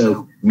 And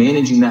so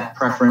managing that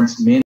preference,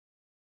 managing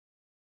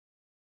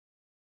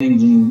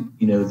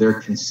their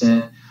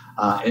consent,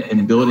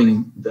 and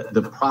building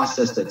the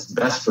process that's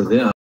best for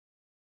them.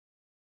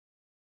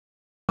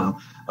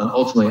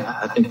 Ultimately,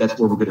 I think that's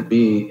where we're going to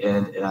be,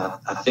 and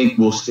I think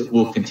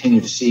we'll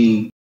continue to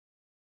see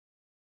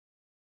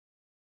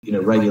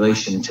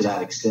regulation to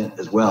that extent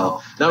as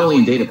well, not only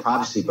in data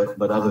privacy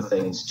but other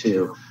things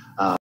too.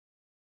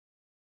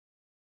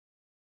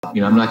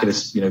 I'm not going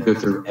to go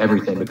through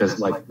everything, because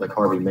like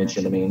Harvey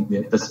mentioned,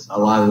 that's a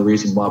lot of the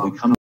reason why we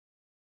come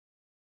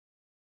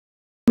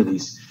to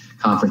these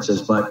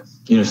conferences. But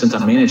since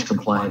I manage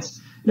compliance,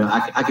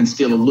 I can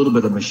steal a little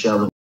bit of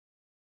Michelle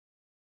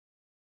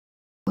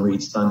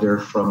Reed's thunder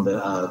from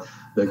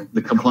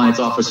the compliance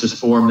officers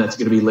forum that's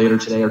going to be later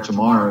today or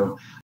tomorrow,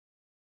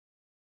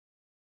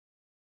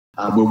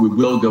 where we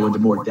will go into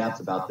more depth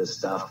about this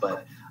stuff.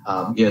 But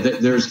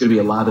there's going to be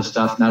a lot of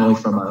stuff, not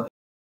only from a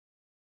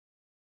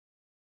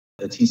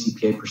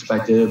TCPA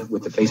perspective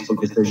with the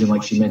Facebook decision,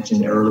 like she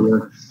mentioned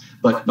earlier,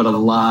 but a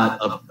lot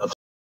of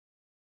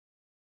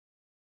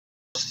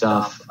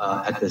stuff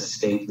at the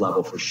state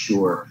level for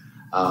sure.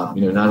 Not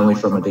only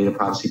from a data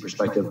privacy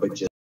perspective, but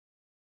just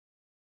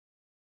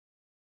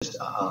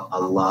a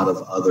lot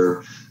of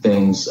other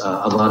things,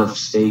 a lot of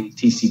state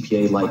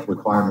TCPA-like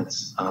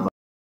requirements.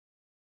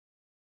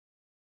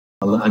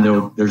 I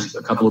know there's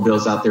a couple of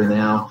bills out there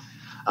now,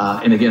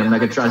 and again, I'm not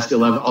going to try to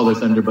steal all their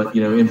thunder, but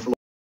in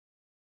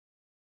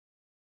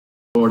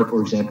Florida,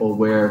 for example,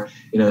 where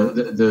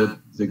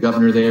the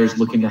governor there is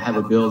looking to have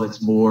a bill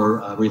that's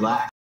more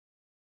relaxed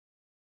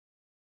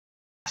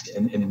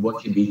and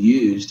what can be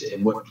used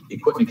and what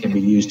equipment can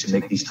be used to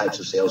make these types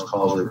of sales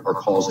calls or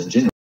calls in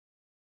general.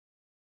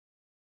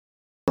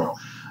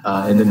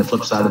 And then the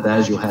flip side of that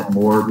is you'll have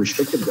more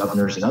restrictive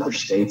governors in other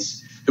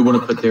states who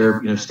want to put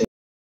their stamp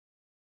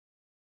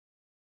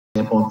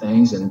on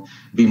things and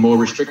be more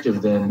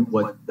restrictive than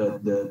what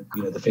the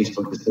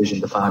Facebook decision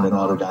defined an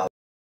auto dialer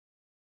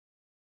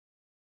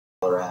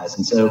as.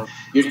 And so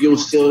you'll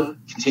still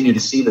continue to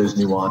see those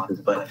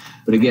nuances, but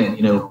again,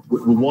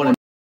 we want to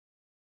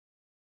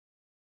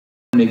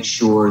make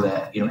sure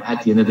that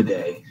at the end of the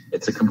day,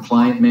 it's a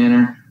compliant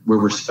manner. We're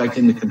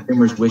respecting the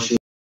consumer's wishes,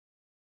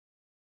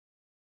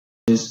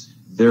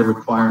 their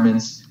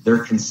requirements, their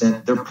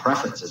consent, their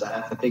preferences.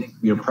 I think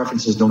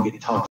preferences don't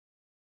get talked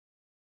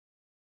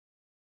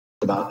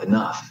about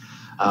enough.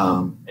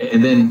 And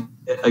then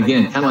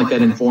again, kind of like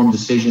that informed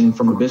decision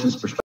from a business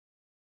perspective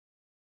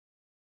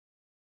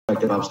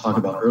I was talking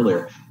about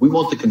earlier. We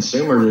want the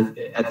consumer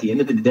to, at the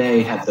end of the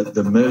day, have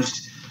the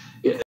most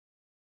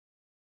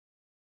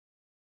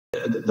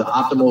the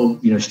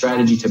optimal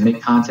strategy to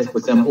make contact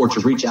with them or to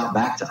reach out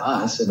back to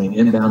us. I mean,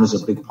 inbound is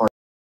a big part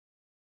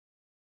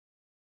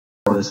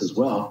of this as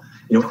well.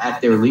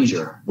 At their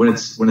leisure, when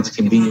it's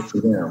convenient for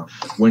them,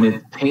 when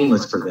it's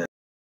painless for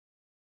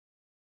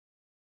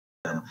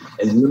them.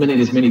 Eliminate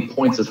as many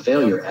points of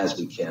failure as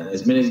we can,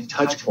 as many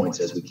touch points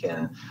as we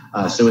can.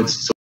 So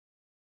it's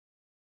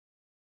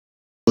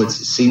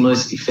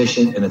seamless,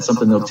 efficient, and it's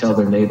something they'll tell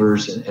their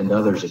neighbors and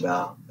others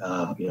about,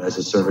 as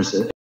a service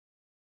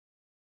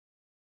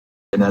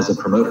and as a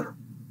promoter.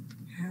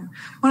 Yeah.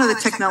 One of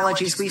the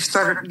technologies we've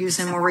started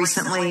using more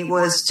recently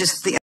was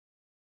just the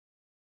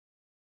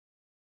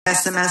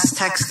SMS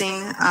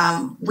texting.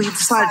 We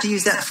decided to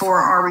use that for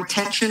our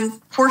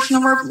retention portion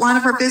of our line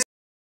of our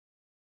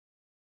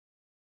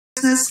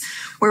business,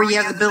 where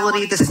you have the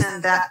ability to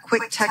send that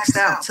quick text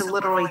out to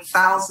literally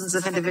thousands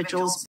of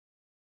individuals.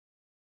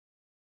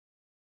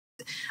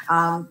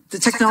 The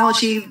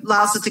technology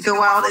allows it to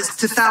go out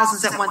to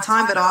thousands at one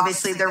time, but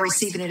obviously they're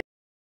receiving it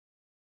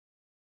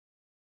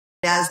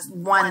as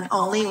one and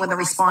only. When they're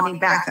responding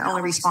back, they're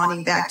only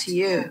responding back to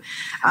you.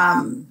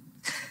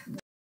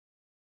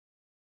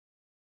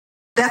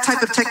 That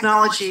type of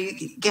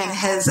technology, again,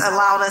 has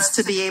allowed us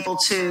to be able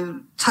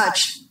to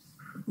touch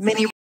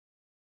many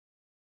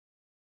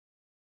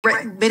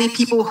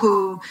people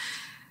who,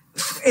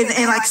 and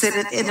like I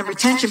said, in the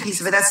retention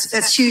piece of it,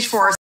 that's huge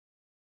for us.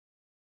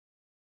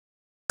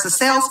 The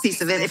sales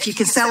piece of it, if you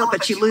can sell it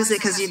but you lose it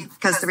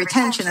because the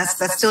retention,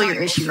 that's still your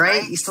issue,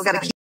 right? You still got to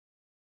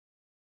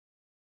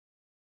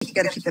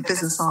keep that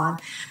business on.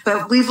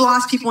 But we've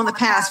lost people in the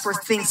past for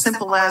things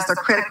simple as their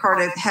credit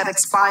card had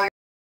expired,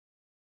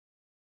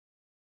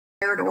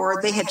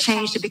 or they had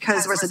changed it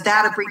because there was a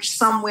data breach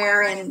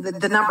somewhere and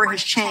the number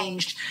has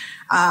changed.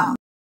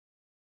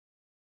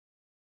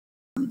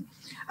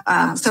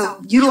 So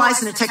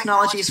utilizing the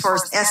technology as far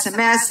as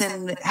SMS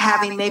and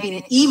having maybe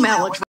an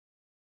email address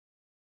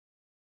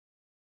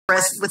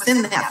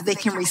within that they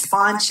can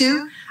respond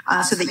to,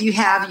 so that you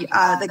have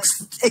the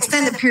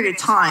extended period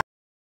of time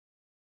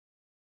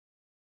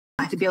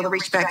to be able to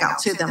reach back out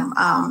to them,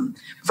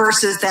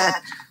 versus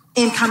that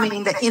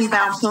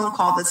inbound phone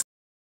call that's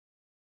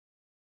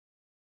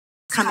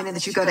coming in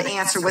that you go to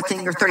answer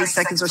within your 30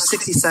 seconds or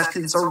 60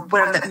 seconds or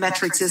whatever that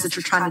metrics is that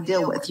you're trying to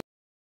deal with.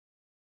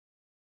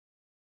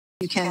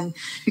 You can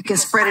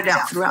spread it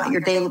out throughout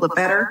your day a little bit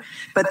better.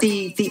 But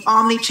the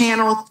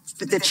omni-channel,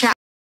 the chat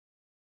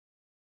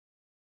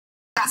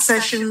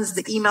sessions,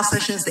 the email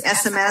sessions, the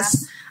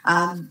SMS,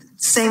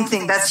 same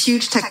thing. That's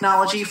huge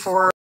technology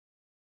for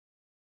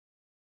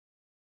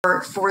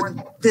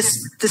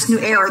this new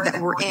era that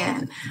we're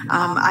in.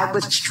 I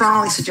would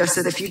strongly suggest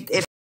that if you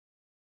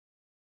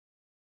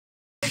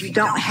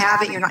don't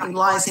have it, you're not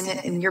utilizing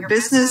it in your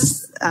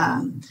business,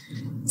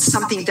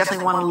 something you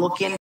definitely want to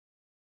look into.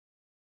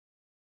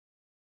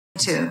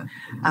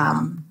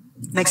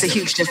 Makes a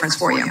huge difference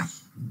for you.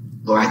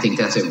 Laura, I think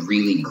that's a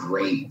really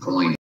great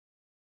point.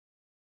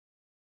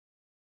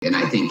 And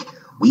I think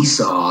we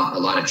saw a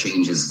lot of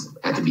changes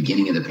at the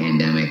beginning of the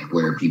pandemic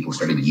where people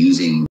started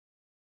using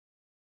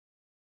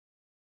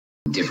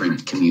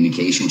different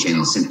communication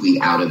channels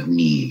simply out of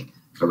need,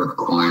 a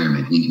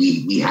requirement.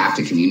 We have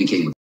to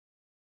communicate with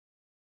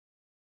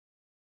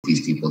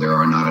these people. There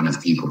are not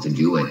enough people to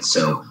do it.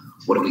 So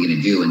what are we going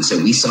to do? And so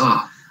we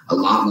saw a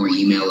lot more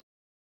email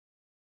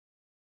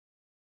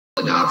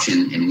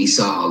adoption, and we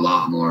saw a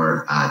lot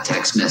more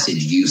text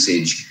message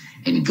usage.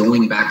 And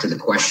going back to the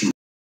question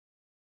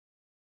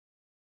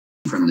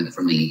from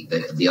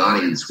the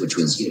audience, which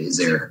was, is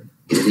it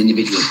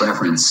individual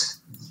preference?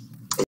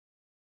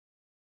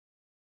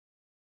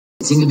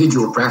 It's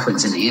individual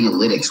preference, and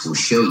analytics will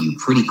show you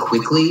pretty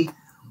quickly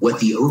what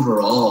the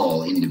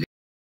overall individual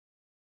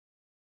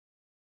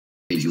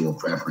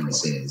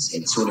preference is.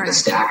 It sort of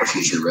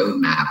establishes your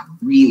roadmap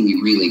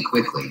really, really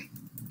quickly.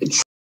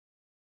 The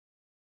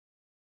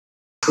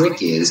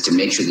trick is to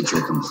make sure that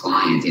you're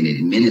compliant in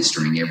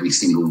administering every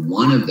single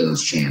one of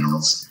those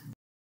channels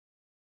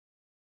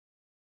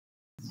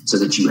so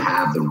that you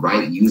have the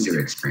right user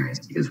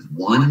experience, because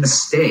one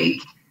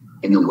mistake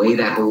and the way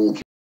that whole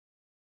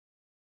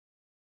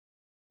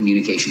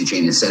communication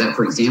chain is set up.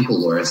 For example,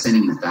 Laura,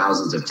 sending the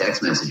thousands of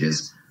text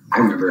messages. I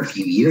remember a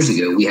few years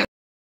ago, we had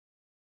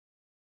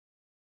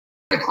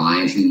a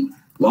client who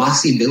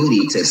lost the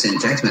ability to send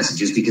text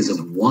messages because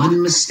of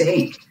one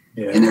mistake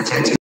in their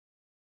text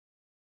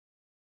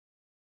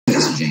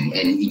messaging.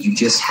 And you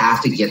just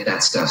have to get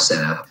that stuff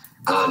set up.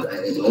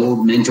 An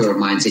old mentor of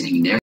mine said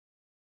you never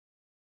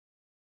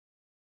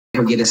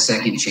get a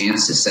second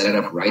chance to set it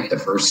up right the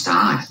first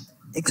time.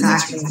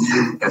 Exactly.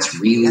 That's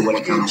really what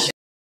it comes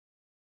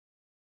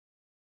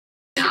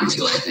down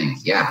to, I think.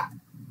 Yeah.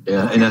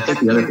 Yeah, and I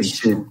think the other thing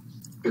too.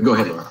 Go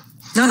ahead, Laura.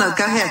 No,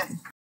 go ahead.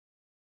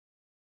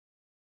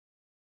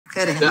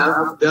 Good.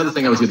 The other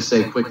thing I was going to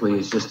say quickly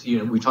is just,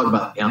 we talk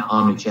about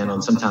omni-channel,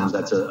 and sometimes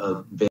that's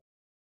a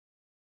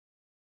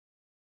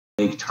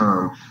vague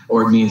term,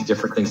 or it means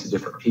different things to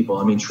different people.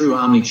 I mean, true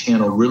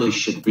omni-channel really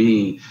should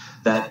be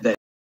that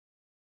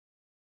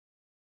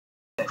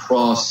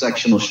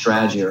cross-sectional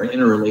strategy or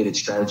interrelated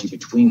strategy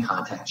between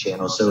contact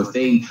channels. So if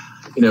they,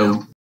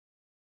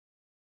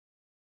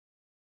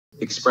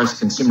 express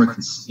consumer,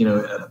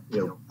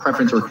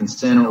 preference or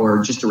consent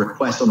or just a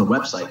request on the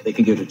website, they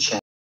can go to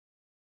chat.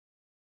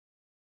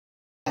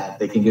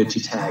 They can go to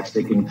text.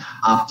 They can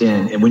opt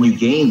in. And when you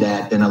gain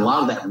that, then a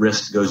lot of that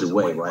risk goes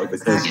away, right?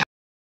 Because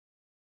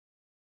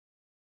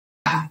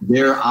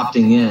they're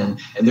opting in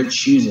and they're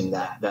choosing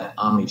that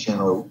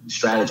omni-channel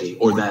strategy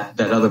or that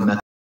other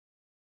method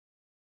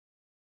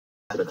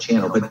of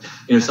channel. But,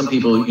 some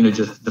people,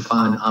 just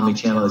define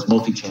omni-channel as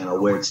multi-channel,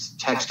 where it's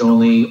text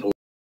only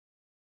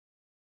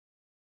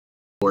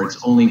or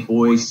it's only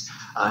voice,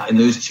 and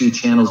those two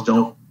channels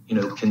don't,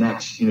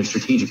 connect,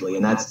 strategically.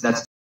 And that's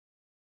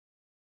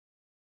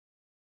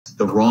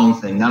the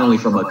wrong thing, not only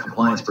from a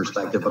compliance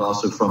perspective, but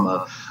also from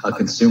a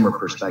consumer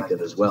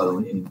perspective as well.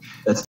 And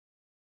that's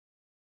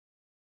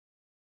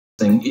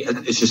the thing.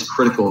 It's just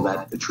critical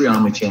that the true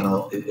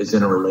omni-channel is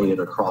interrelated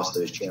across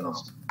those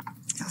channels.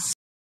 Yes.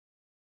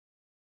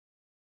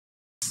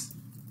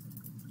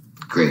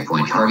 Great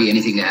point. Harvey,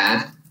 anything to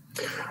add?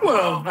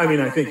 Well, I mean,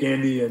 I think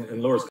Andy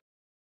and Laura's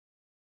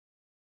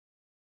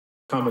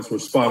comments were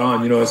spot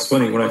on. It's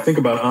funny when I think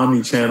about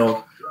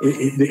omni-channel,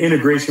 the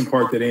integration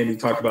part that Andy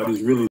talked about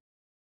is really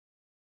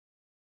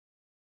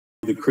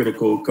the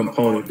critical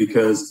component,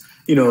 because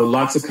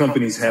lots of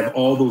companies have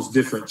all those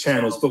different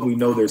channels, but we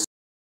know they're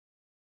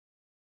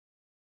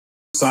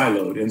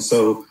siloed, and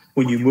so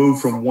when you move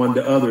from one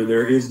to other,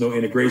 there is no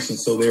integration,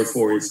 so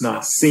therefore it's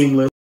not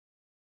seamless.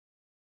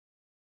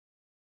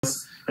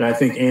 And I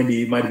think,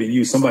 Andy, it might have been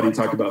you, somebody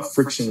talked about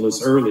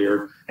frictionless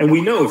earlier, and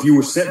we know if you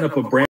were setting up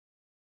a brand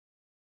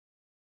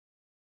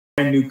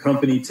new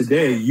company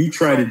today, you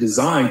try to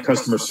design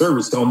customer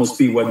service to almost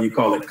be, whether you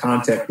call it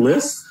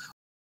contactless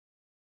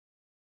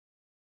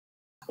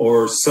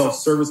or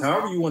self-service,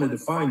 however you want to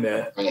define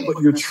that, but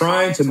you're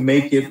trying to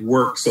make it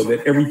work so that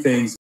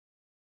everything's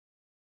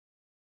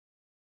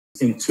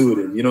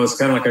intuitive. It's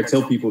kind of like I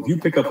tell people, if you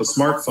pick up a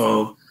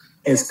smartphone,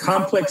 as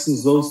complex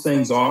as those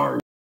things are,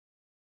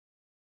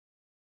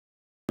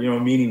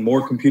 meaning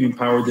more computing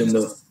power than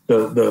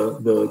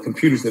the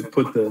computers that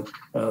put the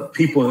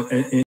people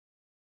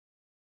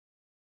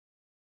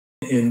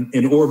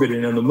in orbit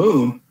and on the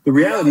moon, the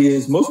reality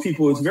is most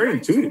people, it's very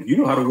intuitive. You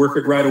know how to work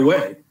it right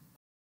away.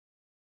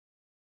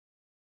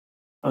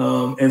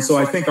 And so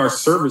I think our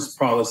service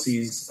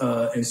policies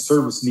and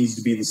service needs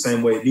to be the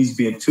same way. It needs to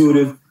be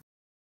intuitive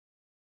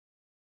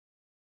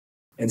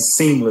and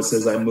seamless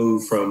as I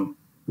move from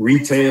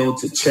retail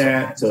to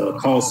chat to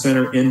call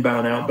center,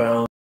 inbound,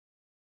 outbound.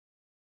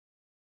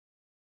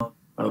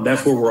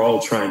 That's where we're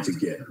all trying to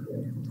get.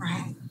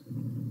 Right.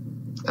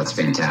 That's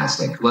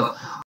fantastic. Well,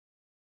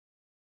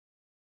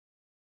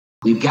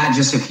 we've got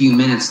just a few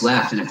minutes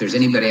left, and if there's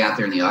anybody out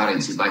there in the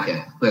audience who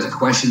has a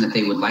question that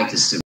they would like to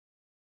submit,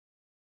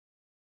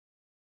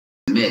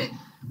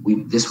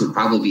 this would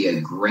probably be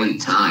a great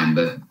time.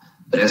 But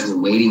as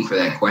we're waiting for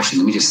that question,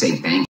 let me just say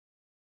thank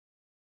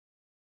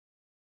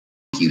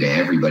you to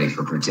everybody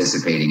for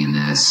participating in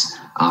this.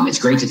 It's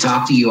great to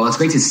talk to you all. It's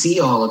great to see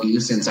all of you,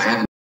 since I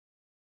haven't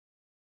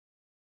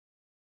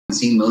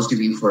seen most of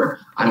you for,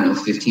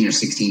 15 or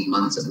 16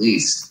 months at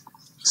least.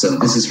 So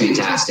this is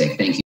fantastic.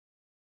 Thank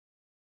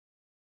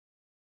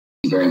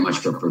you very much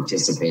for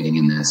participating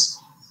in this.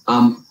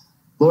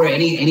 Laura,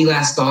 any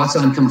last thoughts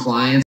on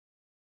compliance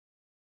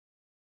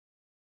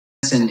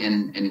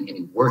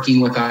and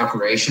working with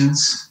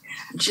operations?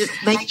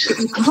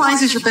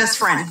 Compliance is your best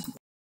friend.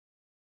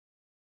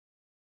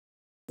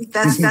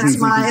 That's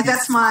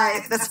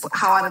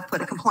how I would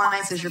put it.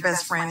 Compliance is your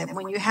best friend. And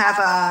when you have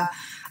a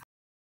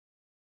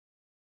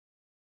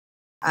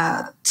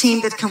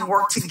team that can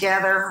work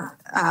together,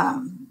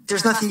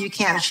 there's nothing you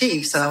can't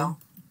achieve. So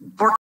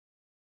work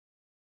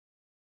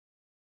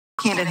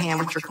hand in hand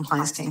with your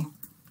compliance team.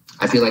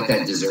 I feel like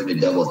that deserved a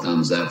double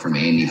thumbs up from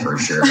Andy for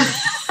sure.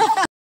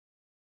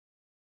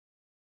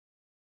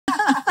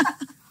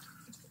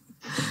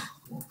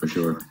 For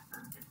sure.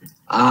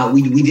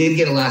 We did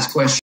get a last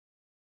question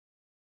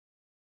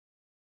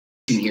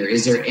here.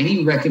 Is there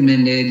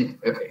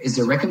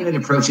recommended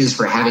approaches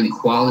for having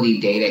quality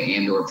data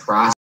and or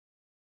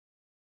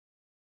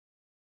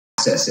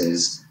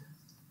processes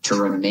to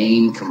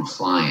remain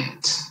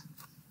compliant?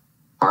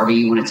 Harvey,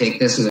 you want to take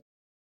this? Are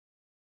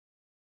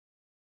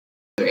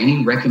there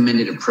any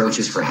recommended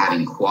approaches for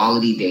having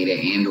quality data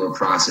and or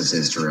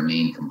processes to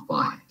remain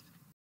compliant?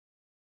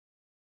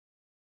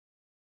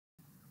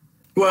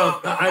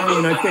 Well, I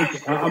mean, I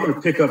think I'm going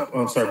to pick up.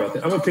 I'm sorry about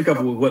that. I'm going to pick up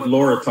with what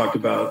Laura talked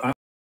about.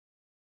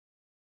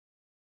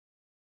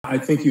 I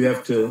think you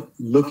have to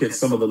look at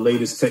some of the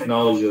latest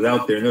technology that's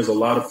out there, and there's a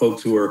lot of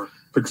folks who are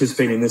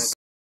participating in this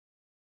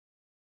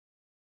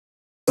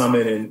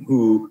summit and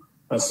who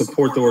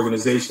support the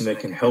organization that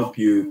can help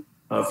you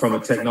from a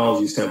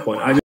technology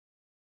standpoint. I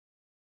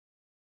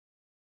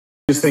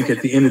just think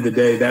at the end of the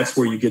day, that's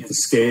where you get the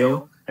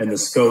scale and the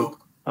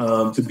scope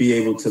to be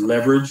able to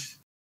leverage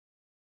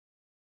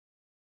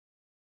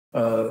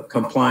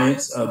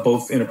compliance,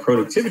 both in a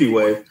productivity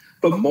way,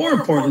 but more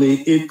importantly,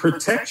 it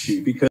protects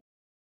you because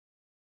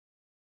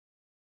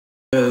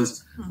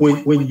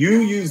when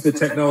you use the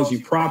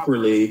technology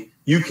properly,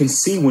 you can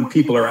see when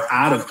people are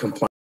out of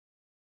compliance.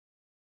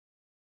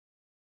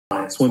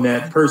 When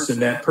that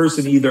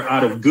person either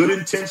out of good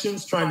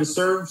intentions trying to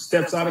serve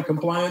steps out of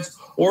compliance,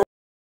 or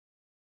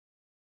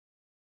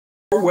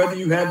whether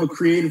you have a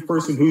creative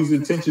person whose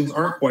intentions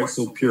aren't quite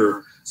so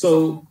pure.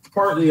 So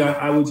partly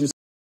I would just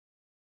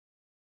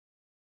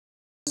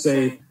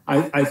say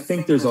I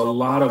think there's a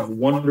lot of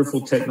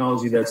wonderful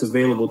technology that's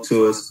available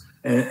to us,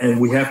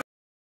 and we have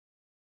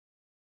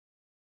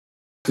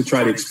to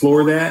try to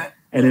explore that.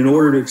 And in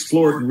order to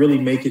explore it and really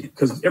make it,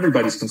 because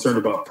everybody's concerned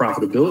about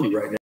profitability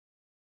right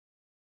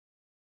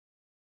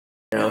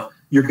now,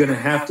 you're going to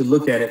have to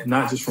look at it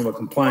not just from a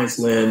compliance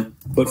lens,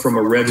 but from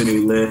a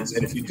revenue lens.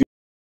 And if you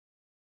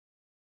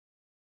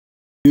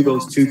do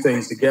those two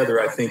things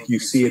together, I think you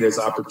see it as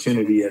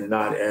opportunity and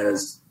not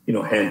as,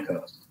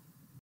 handcuffs.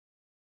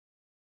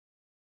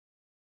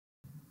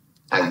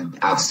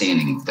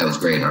 Outstanding. That was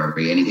great,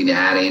 Harvey. Anything to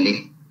add,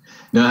 Andy?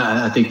 No,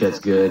 I think that's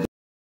good.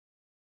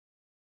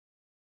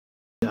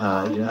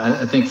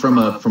 I think from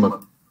a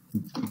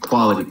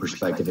quality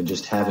perspective and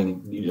just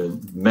having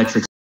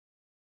metrics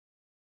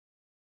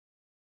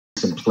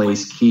in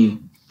place, key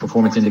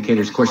performance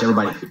indicators. Of course,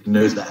 everybody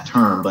knows that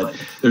term, but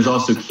there's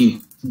also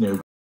key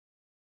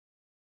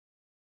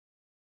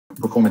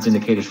performance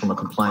indicators from a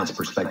compliance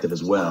perspective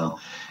as well,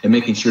 and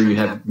making sure you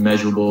have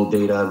measurable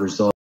data,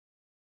 results,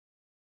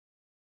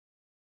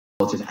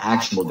 and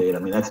actionable data. I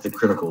mean, that's the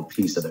critical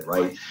piece of it,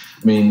 right?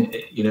 I mean,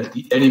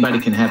 anybody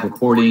can have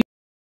reporting,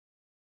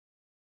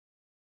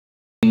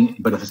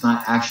 but if it's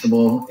not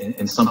actionable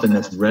and something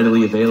that's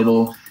readily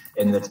available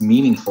and that's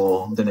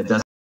meaningful, then it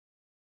doesn't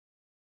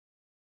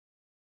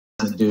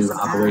do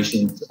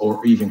operations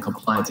or even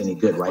compliance any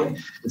good, right?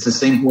 It's the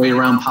same way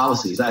around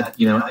policies.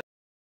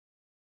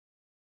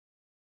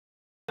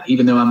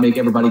 Even though I make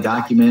everybody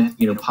document,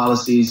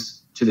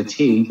 policies to the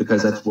T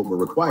because that's what we're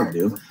required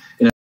to do.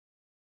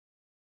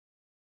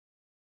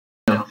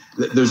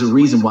 There's a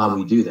reason why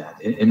we do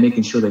that, and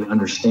making sure they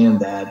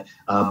understand that.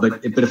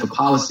 But if a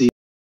policy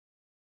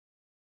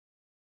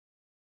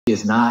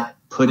is not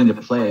put into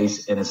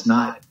place and it's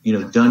not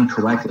done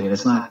correctly and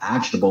it's not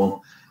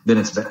actionable, then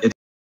it's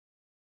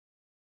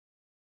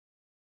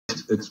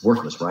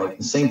worthless, right?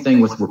 The same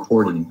thing with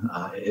reporting.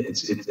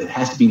 It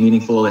has to be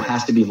meaningful. It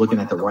has to be looking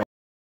at the right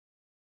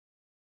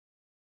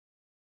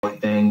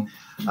thing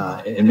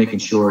and making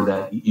sure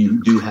that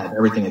you do have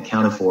everything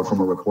accounted for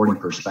from a reporting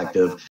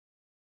perspective.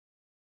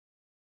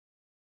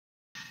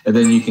 And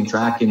then you can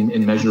track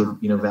and measure,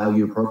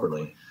 value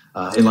appropriately.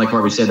 And like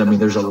Harvey said, I mean,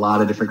 there's a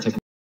lot of different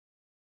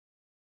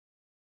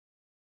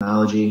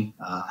technology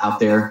out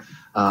there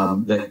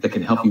that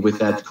can help you with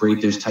that, to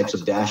create those types of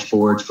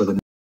dashboards for the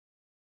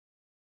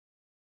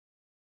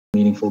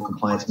meaningful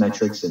compliance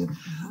metrics. And,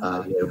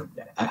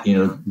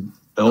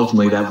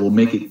 ultimately that will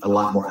make it a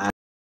lot more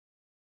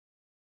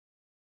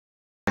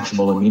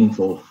actionable and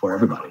meaningful for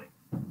everybody.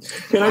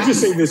 Can I just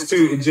say this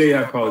too, Jay,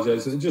 I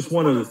apologize. Just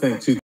one other thing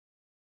too,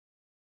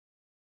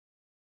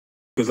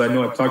 because I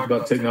know I've talked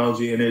about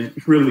technology and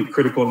it's really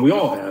critical, and we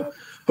all have,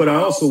 but I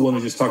also want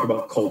to just talk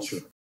about culture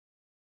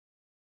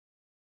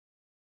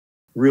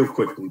real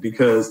quickly,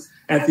 because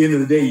at the end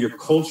of the day, your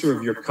culture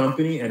of your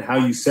company and how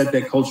you set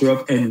that culture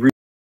up and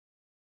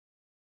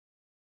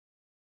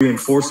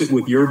reinforce it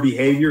with your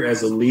behavior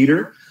as a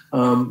leader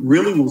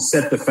really will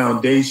set the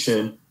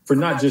foundation for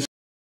not just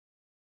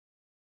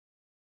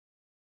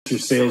your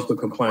sales, but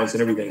compliance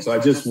and everything. So I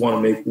just want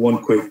to make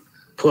one quick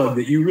plug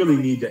that you really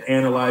need to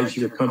analyze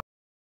your company's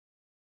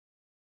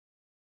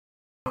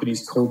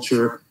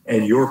culture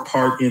and your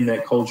part in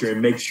that culture,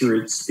 and make sure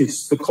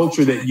it's the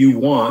culture that you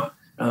want,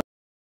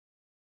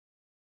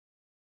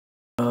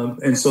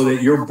 and so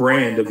that your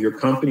brand of your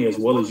company, as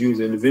well as you as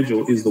an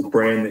individual, is the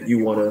brand that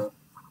you want to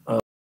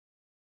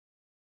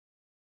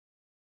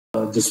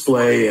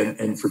display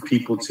and for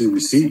people to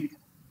receive.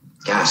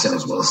 Gosh, that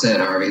was well said,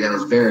 Harvey. That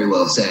was very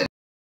well said.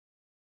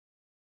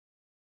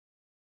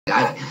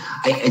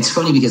 It's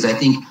funny because I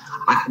think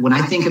when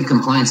I think of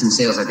compliance in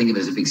sales, I think of it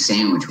as a big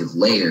sandwich with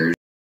layers.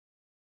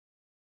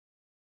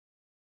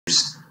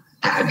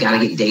 I've got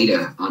to get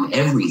data on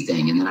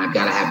everything, and then I've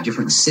got to have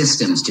different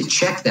systems to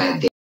check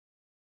that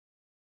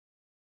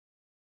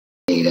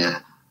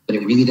data. But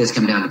it really does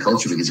come down to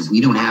culture, because if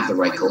we don't have the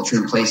right culture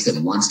in place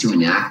that wants to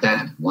enact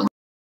that, wants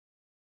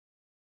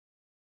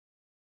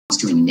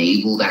to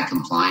enable that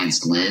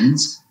compliance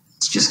lens,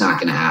 it's just not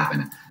going to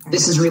happen.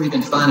 This has really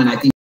been fun, and I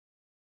think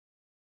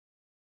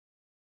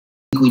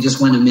we just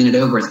went a minute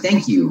over.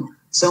 Thank you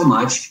so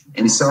much,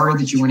 and sorry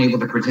that you weren't able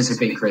to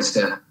participate,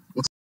 Krista.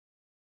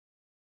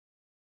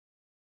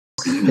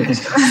 See you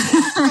next time.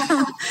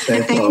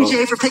 And thank you,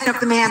 Jay, for picking up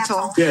the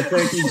mantle. Yeah,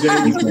 thank you,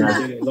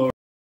 Jay.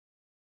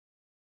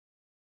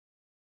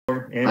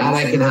 Glad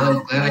I can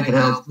help. Glad I can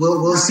help.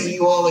 We'll see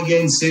you all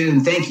again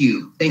soon. Thank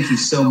you. Thank you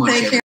so much.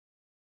 Take care,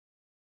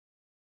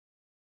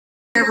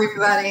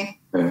 everybody.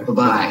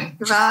 Bye-bye.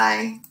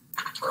 Bye.